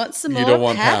 Do you want some more? You don't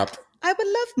want pap. I would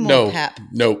love more pap.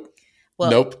 Nope.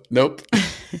 Well, nope.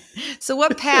 So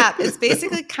what pap is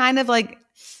basically kind of like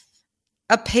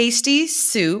a pasty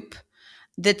soup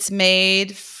that's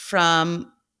made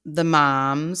from the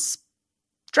mom's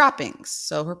droppings,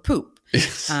 so her poop.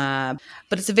 But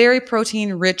it's a very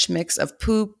protein-rich mix of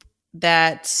poop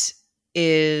that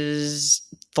is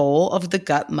full of the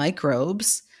gut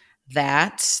microbes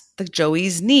that the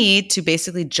joeys need to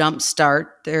basically jumpstart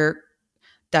their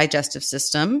digestive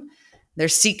system. Their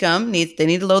cecum they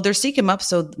need to load their cecum up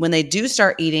so when they do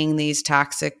start eating these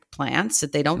toxic plants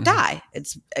that they don't die.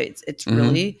 It's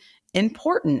really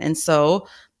important. And so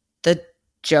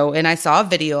and I saw a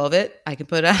video of it. I can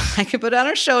put on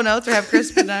our show notes or have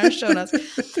Chris put on our show notes.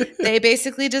 They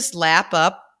basically just lap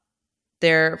up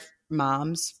their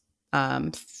mom's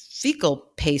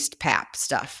fecal paste pap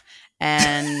stuff.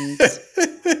 And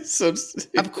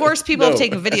of course, people have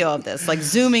taken video of this, like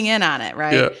zooming in on it,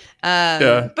 right?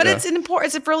 But it's an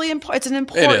important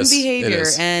behavior,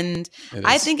 and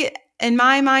I think in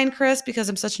my mind, Chris, because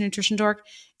I'm such a nutrition dork,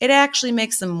 it actually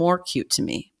makes them more cute to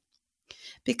me.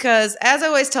 Because as I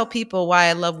always tell people, why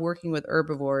I love working with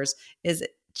herbivores is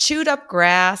chewed up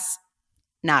grass,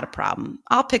 not a problem.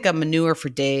 I'll pick up manure for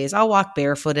days. I'll walk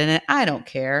barefoot in it. I don't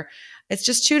care. It's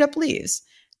just chewed up leaves.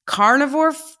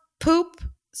 Carnivore poop,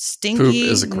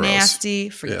 stinky, nasty.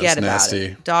 Forget about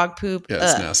it. Dog poop. Yeah,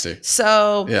 it's nasty.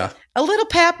 So a little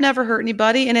pap never hurt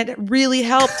anybody, and it really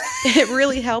helped. It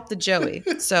really helped the joey.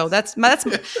 So that's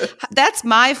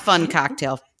my fun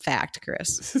cocktail fact,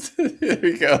 Chris. There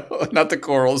we go. Not the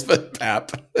corals, but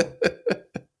pap.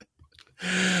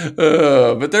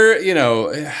 But they're,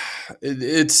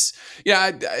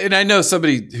 and I know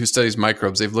somebody who studies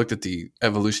microbes, they've looked at the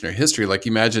evolutionary history. Like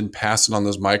imagine passing on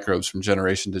those microbes from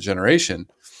generation to generation.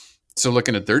 So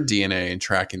looking at their DNA and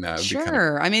tracking that would be kind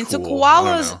of I mean, cool. so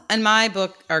koalas in my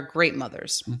book are great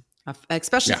mothers,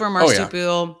 especially for a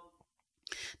marsupial.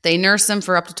 They nurse them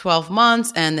for up to 12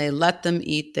 months and they let them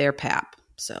eat their pap.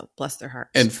 So bless their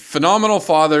hearts. And phenomenal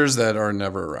fathers that are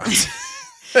never around.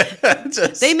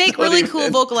 They make really cool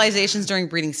vocalizations during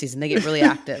breeding season. They get really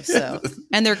active. So,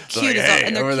 and they're cute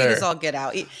as all get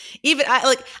out. Even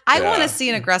I want to see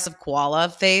an aggressive koala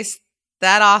face.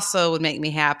 That also would make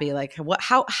me happy. Like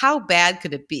how bad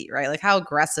could it be? Right? Like how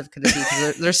aggressive could it be?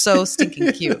 Because they're so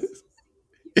stinking cute.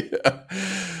 Yeah.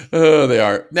 Oh, they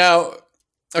are. Now,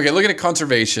 okay, looking at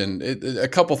conservation, a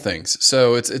couple things.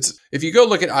 So it's if you go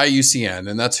look at IUCN,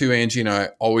 and that's who Angie and I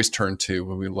always turn to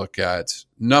when we look at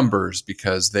numbers,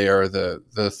 because they are the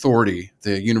authority,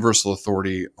 the universal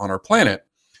authority on our planet.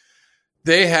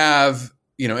 They have,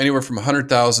 anywhere from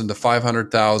 100,000 to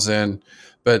 500,000,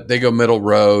 but they go middle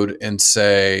road and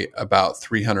say about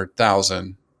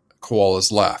 300,000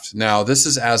 koalas left. Now, this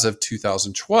is as of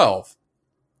 2012.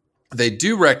 They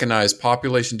do recognize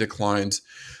population declines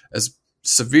as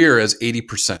severe as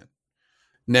 80%.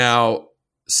 Now,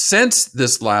 since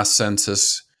this last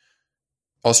census,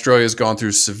 Australia has gone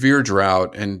through severe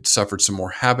drought and suffered some more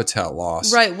habitat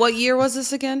loss. Right. What year was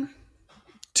this again?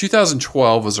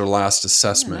 2012 was our last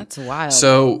assessment. That's wild.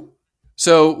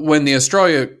 So when the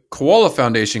Australia Koala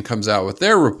Foundation comes out with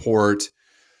their report,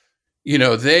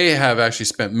 they have actually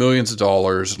spent millions of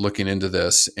dollars looking into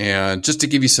this. And just to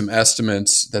give you some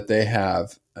estimates that they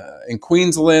have, in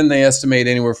Queensland, they estimate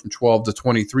anywhere from 12 to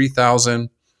 23,000.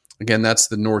 Again, that's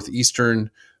the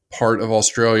northeastern part of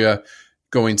Australia.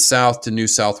 Going south to New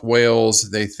South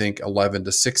Wales, they think 11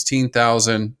 to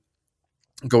 16,000.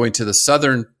 Going to the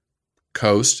southern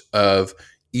coast of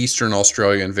Eastern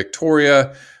Australia and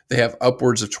Victoria. They have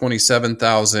upwards of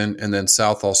 27,000, and then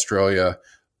South Australia,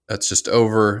 that's just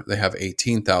over, they have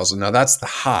 18,000. Now that's the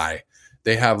high.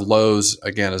 They have lows,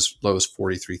 again, as low as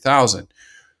 43,000.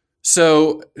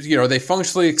 So, are they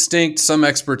functionally extinct? Some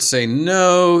experts say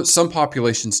no. Some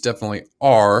populations definitely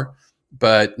are,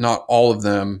 but not all of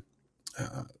them,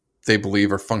 they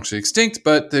believe, are functionally extinct.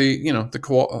 But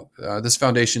this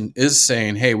foundation is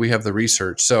saying, hey, we have the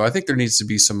research. So I think there needs to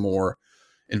be some more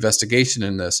investigation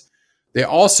in this. They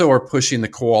also are pushing the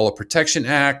Koala Protection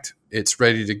Act. It's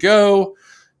ready to go.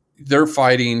 They're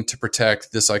fighting to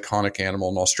protect this iconic animal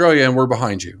in Australia, and we're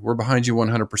behind you. We're behind you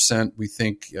 100%. We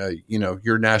think,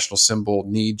 your national symbol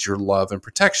needs your love and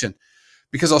protection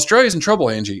because Australia's in trouble,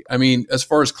 Angie. I mean, as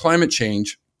far as climate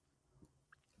change,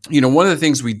 one of the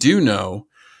things we do know,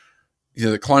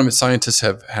 the climate scientists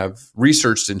have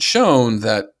researched and shown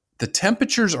that the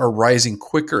temperatures are rising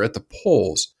quicker at the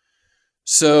poles.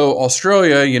 So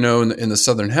Australia, in the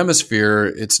southern hemisphere,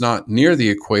 it's not near the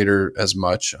equator as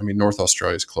much. I mean, North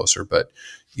Australia is closer, but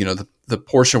the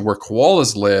portion where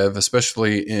koalas live,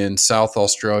 especially in South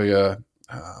Australia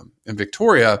and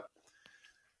Victoria,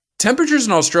 temperatures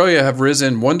in Australia have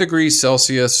risen 1 degree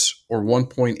Celsius or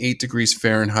 1.8 degrees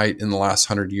Fahrenheit in the last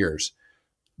 100 years.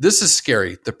 This is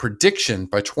scary. The prediction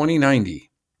by 2090,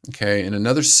 in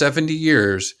another 70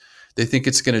 years, they think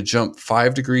it's going to jump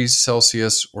 5 degrees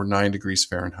Celsius or 9 degrees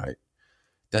Fahrenheit.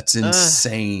 That's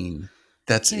insane.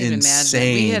 That's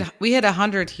insane. We had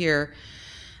 100 here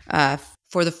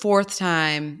for the fourth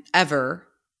time ever.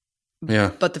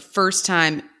 Yeah. But the first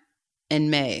time in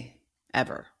May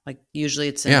ever. Like usually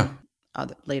it's in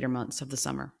later months of the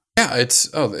summer. Yeah,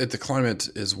 the climate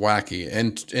is wacky.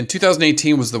 And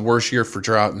 2018 was the worst year for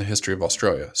drought in the history of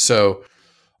Australia. So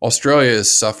Australia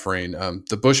is suffering.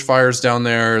 The bushfires down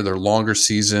there, they're longer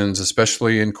seasons,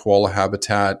 especially in koala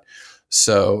habitat.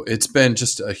 So it's been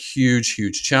just a huge,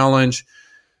 huge challenge.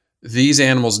 These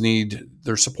animals need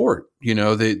their support.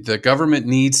 The government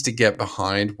needs to get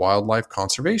behind wildlife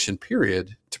conservation,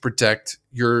 period, to protect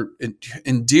your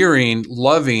endearing,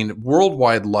 loving,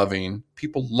 worldwide loving.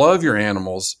 People love your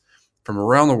animals from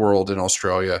around the world in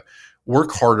Australia.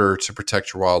 Work harder to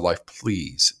protect your wildlife,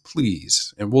 please,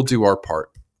 please. And we'll do our part.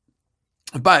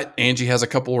 But Angie has a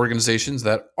couple organizations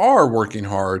that are working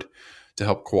hard to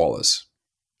help koalas.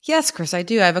 Yes, Chris, I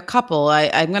do. I have a couple.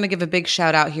 I'm going to give a big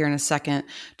shout out here in a second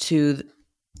to,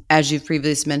 as you've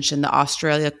previously mentioned, the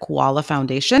Australia Koala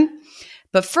Foundation.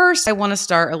 But first, I want to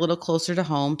start a little closer to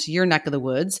home, to your neck of the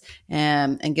woods,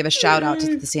 and give a shout out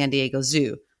to the San Diego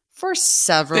Zoo. For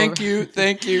several Thank you.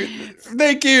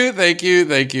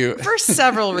 For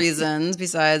several reasons,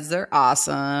 besides they're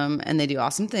awesome and they do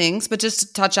awesome things. But just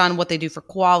to touch on what they do for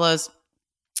koalas,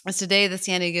 as today the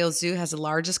San Diego Zoo has the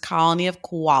largest colony of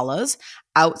koalas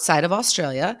outside of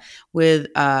Australia, with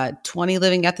 20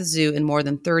 living at the zoo and more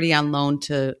than 30 on loan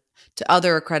to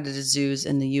other accredited zoos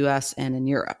in the U.S. and in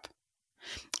Europe.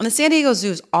 And the San Diego Zoo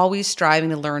is always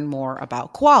striving to learn more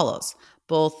about koalas,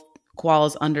 both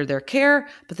koalas under their care,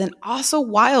 but then also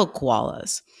wild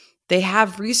koalas. They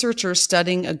have researchers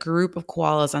studying a group of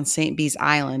koalas on St. Bees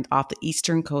Island off the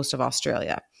eastern coast of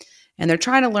Australia. And they're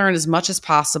trying to learn as much as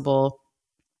possible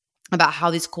about how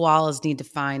these koalas need to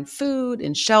find food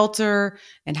and shelter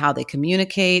and how they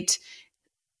communicate,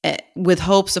 with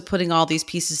hopes of putting all these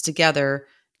pieces together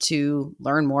to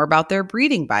learn more about their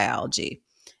breeding biology.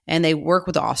 And they work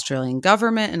with the Australian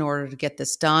government in order to get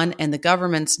this done. And the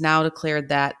government's now declared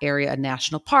that area a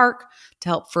national park to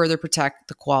help further protect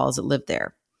the koalas that live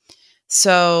there.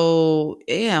 So,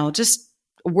 just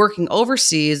working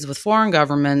overseas with foreign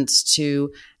governments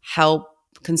to help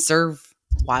conserve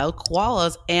wild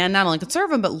koalas, and not only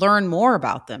conserve them, but learn more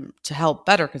about them to help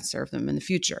better conserve them in the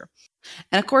future.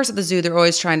 And of course, at the zoo, they're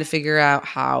always trying to figure out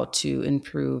how to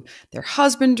improve their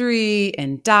husbandry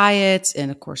and diets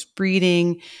and, of course,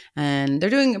 breeding. And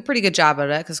they're doing a pretty good job at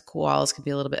it because koalas can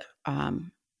be a little bit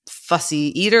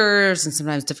fussy eaters and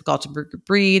sometimes difficult to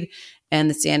breed. And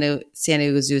the San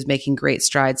Diego Zoo is making great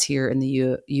strides here in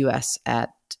the U.S. at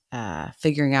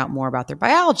figuring out more about their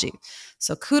biology.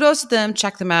 So kudos to them.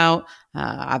 Check them out.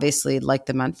 Obviously, like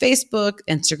them on Facebook,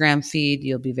 Instagram feed.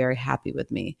 You'll be very happy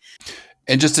with me.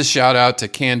 And just a shout out to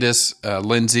Candace,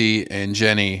 Lindsay, and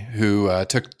Jenny, who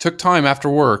took time after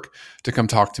work to come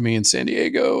talk to me in San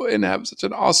Diego and have such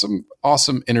an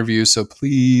awesome interview. So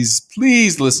please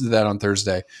listen to that on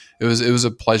Thursday. It was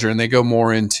a pleasure, and they go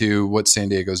more into what San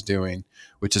Diego's doing,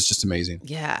 which is just amazing.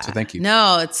 Yeah. So thank you.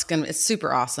 No, it's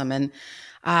super awesome. And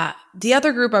the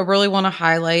other group I really want to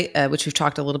highlight, which we've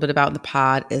talked a little bit about in the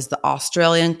pod, is the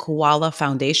Australian Koala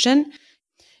Foundation.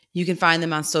 You can find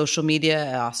them on social media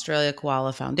at Australia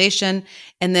Koala Foundation.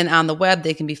 And then on the web,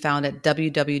 they can be found at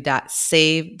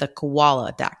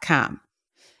www.savethekoala.com.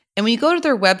 And when you go to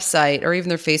their website or even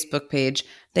their Facebook page,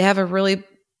 they have a really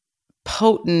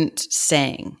potent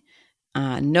saying,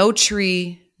 no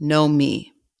tree, no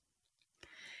me.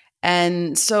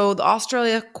 And so the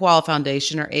Australia Koala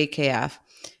Foundation, or AKF,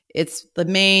 it's the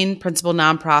main principal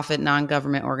nonprofit,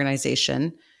 non-government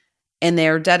organization, and they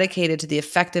are dedicated to the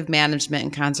effective management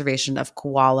and conservation of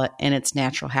koala in its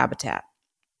natural habitat.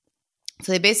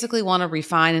 So they basically want to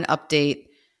refine and update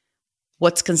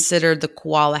what's considered the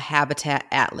Koala Habitat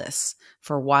Atlas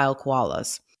for wild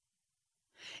koalas.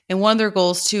 And one of their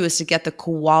goals, too, is to get the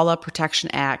Koala Protection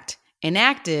Act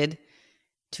enacted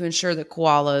to ensure that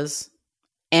koalas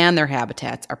and their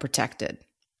habitats are protected.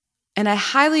 And I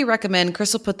highly recommend,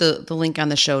 Chris will put the link on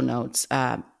the show notes.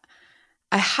 I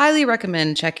highly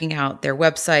recommend checking out their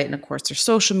website and, of course, their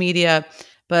social media.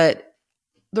 But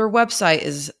their website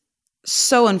is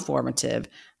so informative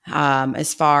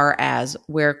as far as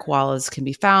where koalas can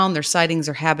be found, their sightings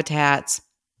or habitats,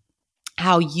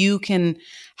 how you can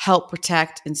help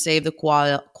protect and save the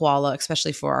koala,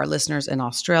 especially for our listeners in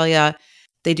Australia.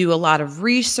 They do a lot of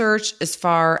research as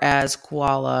far as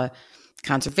koala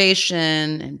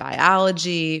conservation and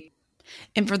biology.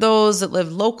 And for those that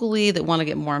live locally that want to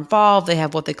get more involved, they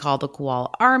have what they call the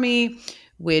Koala Army,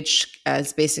 which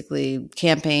is basically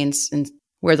campaigns and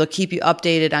where they'll keep you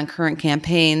updated on current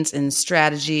campaigns and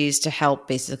strategies to help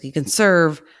basically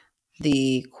conserve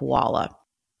the koala.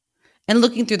 And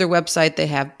looking through their website, they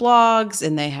have blogs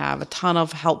and they have a ton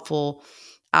of helpful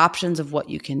options of what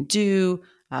you can do,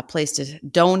 a place to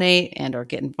donate and or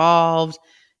get involved.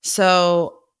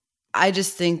 So I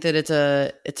just think that it's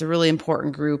a really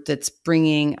important group that's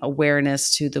bringing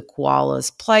awareness to the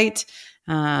koala's plight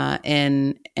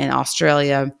in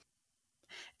Australia.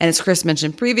 And as Chris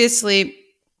mentioned previously,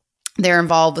 they're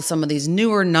involved with some of these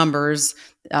newer numbers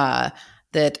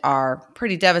that are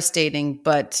pretty devastating,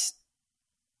 but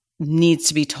needs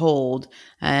to be told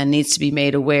and needs to be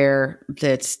made aware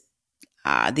that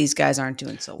these guys aren't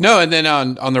doing so well. No, and then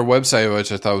on their website,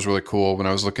 which I thought was really cool when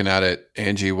I was looking at it,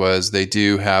 Angie, was they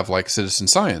do have like citizen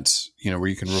science, where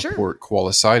you can report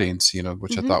koala sightings,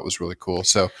 which I thought was really cool.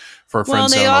 So for our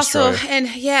friends down in Australia.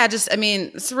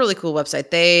 It's a really cool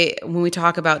website. When we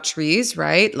talk about trees,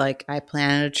 right? Like I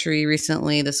planted a tree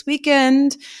recently this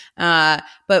weekend, but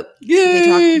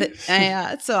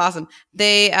it's so awesome.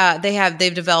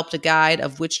 They've developed a guide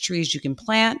of which trees you can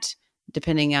plant,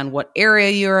 depending on what area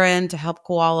you're in, to help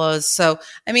koalas. So,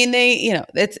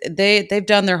 they've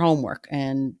done their homework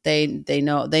and they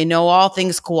know all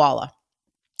things koala,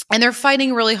 and they're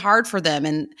fighting really hard for them.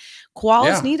 And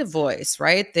koalas need a voice,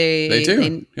 right? They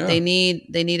do. They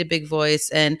need a big voice,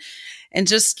 and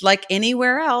just like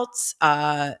anywhere else,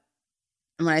 when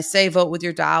I say vote with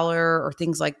your dollar or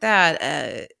things like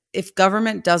that, if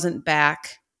government doesn't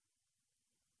back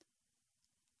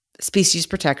species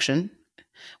protection,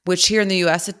 which here in the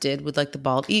U.S. it did with like the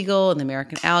bald eagle and the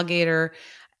American alligator,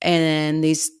 and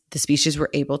the species were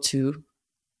able to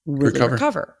really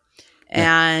recover.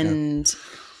 And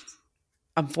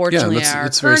unfortunately, our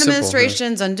current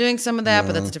administration's undoing some of that,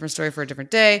 but that's a different story for a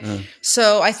different day.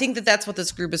 So I think that's what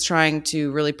this group is trying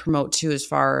to really promote too, as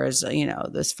far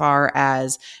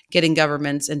as getting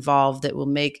governments involved that will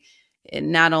make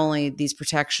not only these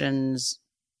protections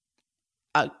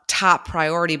a top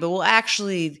priority, but will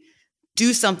actually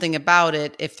do something about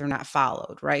it if they're not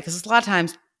followed, right? Because a lot of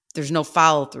times there's no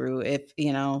follow through if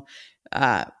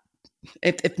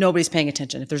nobody's paying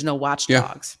attention, if there's no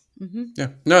watchdogs. Yeah.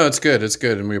 No, it's good. It's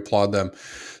good. And we applaud them.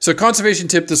 So conservation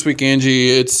tip this week,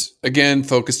 Angie, it's again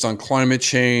focused on climate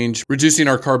change, reducing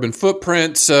our carbon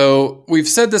footprint. So we've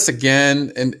said this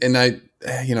again, and I,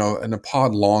 in a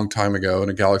pod long time ago in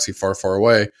a galaxy far, far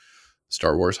away,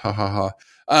 Star Wars, but it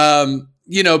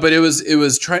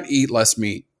was trying to eat less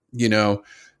meat,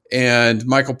 and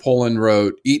Michael Pollan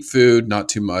wrote, eat food, not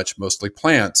too much, mostly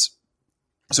plants.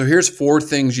 So here's 4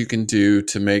 things you can do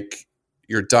to make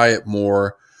your diet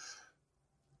more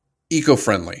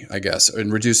eco-friendly, I guess,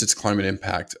 and reduce its climate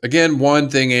impact. Again, one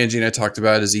thing Angie and I talked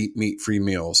about is eat meat-free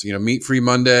meals. Meat-free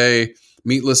Monday,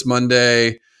 meatless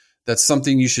Monday. That's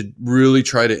something you should really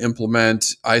try to implement.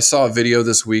 I saw a video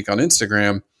this week on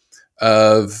Instagram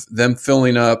of them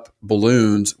filling up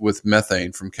balloons with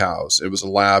methane from cows. It was a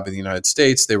lab in the United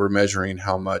States. They were measuring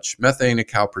how much methane a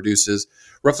cow produces,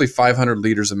 roughly 500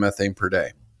 liters of methane per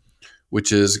day,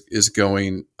 which is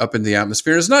going up in the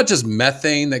atmosphere. It's not just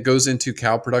methane that goes into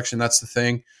cow production. That's the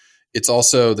thing. It's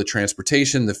also the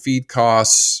transportation, the feed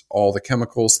costs, all the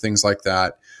chemicals, things like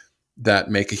that that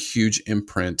make a huge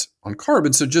imprint on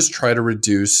carbon. So just try to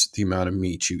reduce the amount of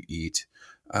meat you eat.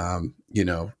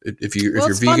 If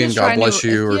you're vegan, God bless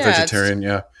you, or vegetarian.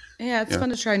 Yeah, it's fun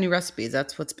to try new recipes.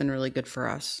 That's what's been really good for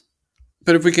us.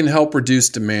 But if we can help reduce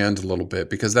demand a little bit,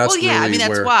 because that's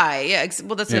that's why. Yeah,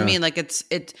 well, that's what I mean. Like it's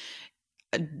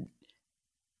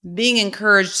being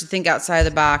encouraged to think outside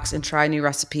the box and try new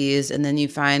recipes, and then you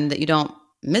find that you don't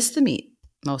miss the meat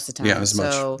most of the time. Yeah, as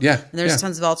much. And there's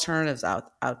tons of alternatives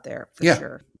out there for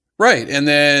sure. Right. And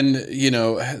then,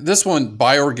 this one,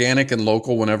 buy organic and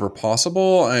local whenever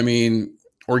possible. I mean,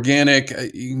 organic,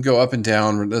 you can go up and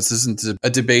down. This isn't a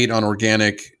debate on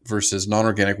organic versus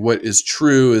non-organic. What is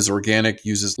true is organic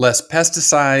uses less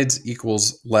pesticides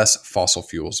equals less fossil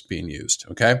fuels being used.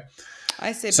 Okay.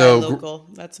 I say buy local.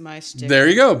 That's my stick. There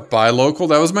you go. Buy local.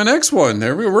 That was my next one.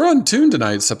 We're on tune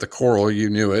tonight, except the coral.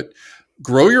 You knew it.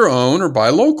 Grow your own or buy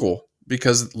local,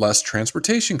 because less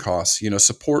transportation costs,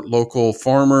 support local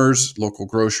farmers, local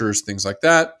grocers, things like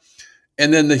that.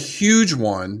 And then the huge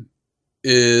one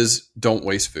is don't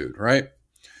waste food, right?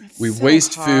 We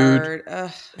waste food.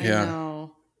 I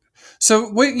know.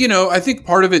 So I think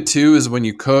part of it too is when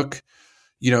you cook,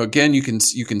 again, you can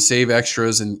save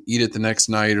extras and eat it the next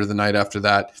night or the night after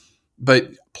that, but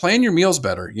plan your meals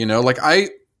better. Like I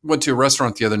went to a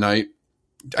restaurant the other night.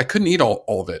 I couldn't eat all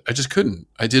of it. I just couldn't.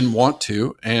 I didn't want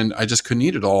to, and I just couldn't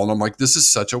eat it all. And I'm like, this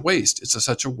is such a waste. It's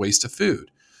such a waste of food.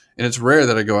 And it's rare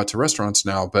that I go out to restaurants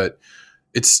now, but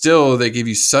it's still, they give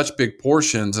you such big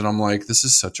portions. And I'm like, this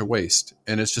is such a waste.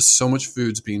 And it's just so much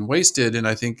food's being wasted. And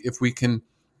I think if we can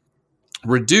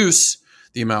reduce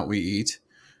the amount we eat,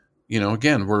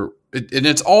 again, and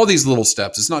it's all these little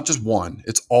steps. It's not just one.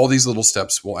 It's all these little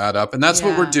steps will add up. And that's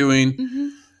what we're doing. Mm-hmm.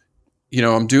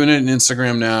 I'm doing it in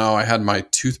Instagram now. I had my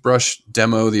toothbrush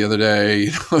demo the other day,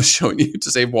 showing you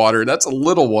to save water. That's a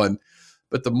little one.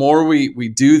 But the more we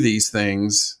do these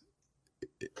things,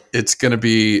 it's going to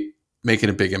be making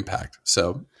a big impact.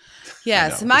 So,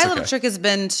 so my little trick has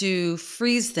been to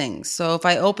freeze things. So if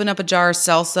I open up a jar of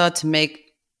salsa to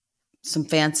make some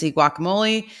fancy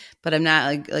guacamole, but I'm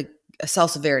not like a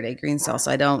salsa verde, green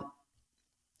salsa,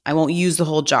 I won't use the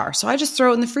whole jar. So I just throw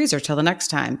it in the freezer till the next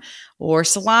time. Or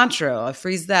cilantro, I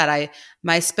freeze that.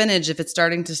 My spinach, if it's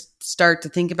starting to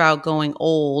think about going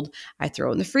old, I throw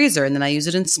it in the freezer and then I use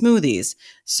it in smoothies.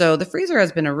 So the freezer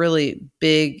has been a really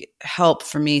big help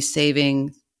for me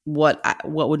saving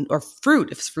or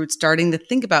fruit. If fruit's starting to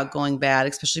think about going bad,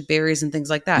 especially berries and things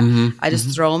like that, I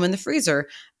just throw them in the freezer.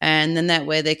 And then that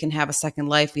way they can have a second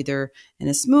life, either in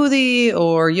a smoothie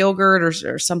or yogurt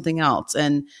or something else.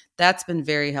 And that's been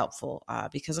very helpful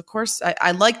because, of course,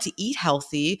 I like to eat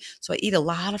healthy. So I eat a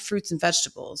lot of fruits and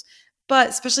vegetables. But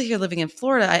especially here living in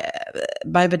Florida,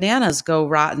 my bananas go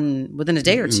rotten within a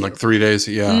day or two. In like 3 days.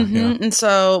 Yeah. And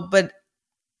so,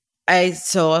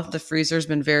 the freezer's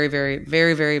been very, very,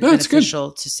 very, very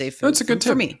beneficial to save food. That's a good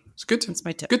tip for me. It's a good tip. That's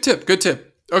my tip. Good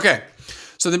tip. Okay.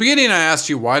 So in the beginning, I asked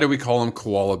you, why do we call them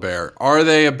koala bear? Are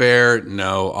they a bear?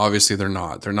 No, obviously they're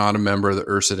not. They're not a member of the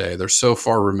Ursidae. They're so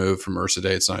far removed from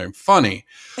Ursidae, it's not even funny.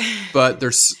 But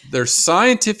their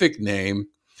scientific name,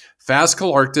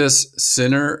 Phascolarctos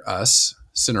cinereus,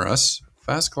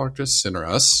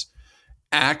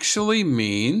 actually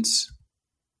means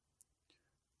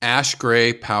ash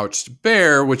gray pouched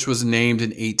bear, which was named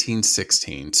in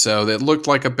 1816. So it looked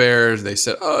like a bear. They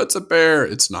said, "Oh, it's a bear."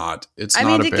 It's not. It's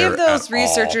not a bear. To give those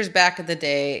researchers back in the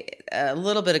day a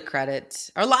little bit of credit,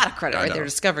 or a lot of credit, right? They're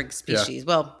discovering species. Yeah.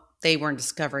 Well, they weren't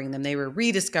discovering them; they were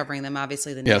rediscovering them.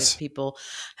 Obviously, the native people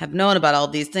have known about all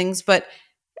these things, but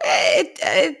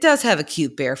it does have a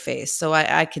cute bear face, so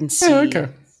I can see. Yeah, okay.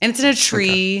 And it's in a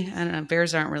tree. Okay. I don't know.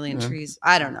 Bears aren't really in trees.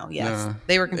 I don't know. Yes,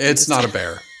 they were confused. It's not a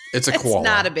bear. It's a koala. It's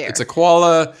not a bear. It's a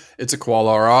koala. It's a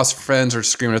koala. Our Oz friends are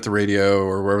screaming at the radio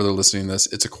or wherever they're listening to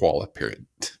this. It's a koala, period.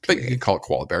 But you can call it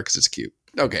koala bear because it's cute.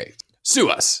 Okay. Sue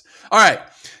us. All right.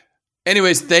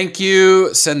 Anyways, thank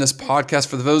you. Send this podcast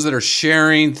for those that are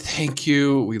sharing. Thank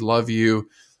you. We love you.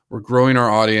 We're growing our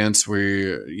audience. We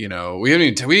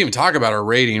didn't even talk about our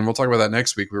rating. We'll talk about that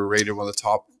next week. We were rated one of the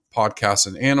top podcasts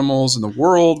and animals in the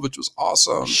world, which was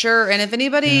awesome. Sure. And if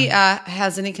anybody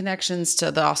has any connections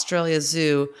to the Australia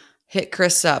Zoo, hit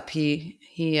Chris up. He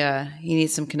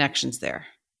needs some connections there.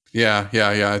 Yeah.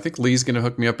 I think Lee's going to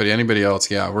hook me up, but anybody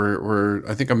else,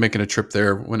 I think I'm making a trip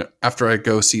there after I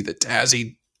go see the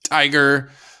Tassie tiger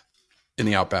in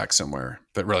the outback somewhere.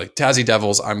 But really, Tassie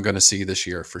Devils, I'm going to see this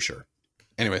year for sure.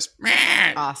 Anyways,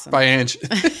 awesome. Bye, Ange.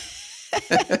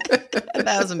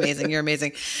 That was amazing. You're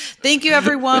amazing. Thank you,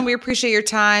 everyone. We appreciate your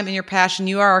time and your passion.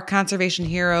 You are our conservation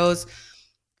heroes.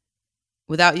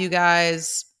 Without you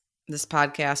guys, this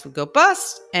podcast would go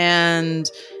bust. And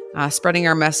Spreading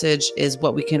our message is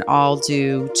what we can all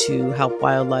do to help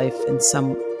wildlife in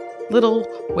some little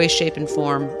way, shape, and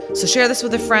form. So share this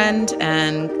with a friend,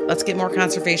 and let's get more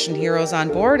conservation heroes on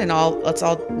board, and let's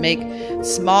all make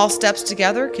small steps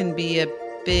together can be a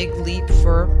big leap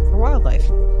for wildlife.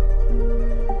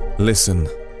 Listen,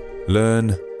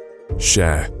 learn,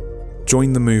 share.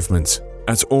 Join the movement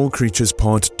at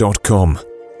allcreaturespod.com.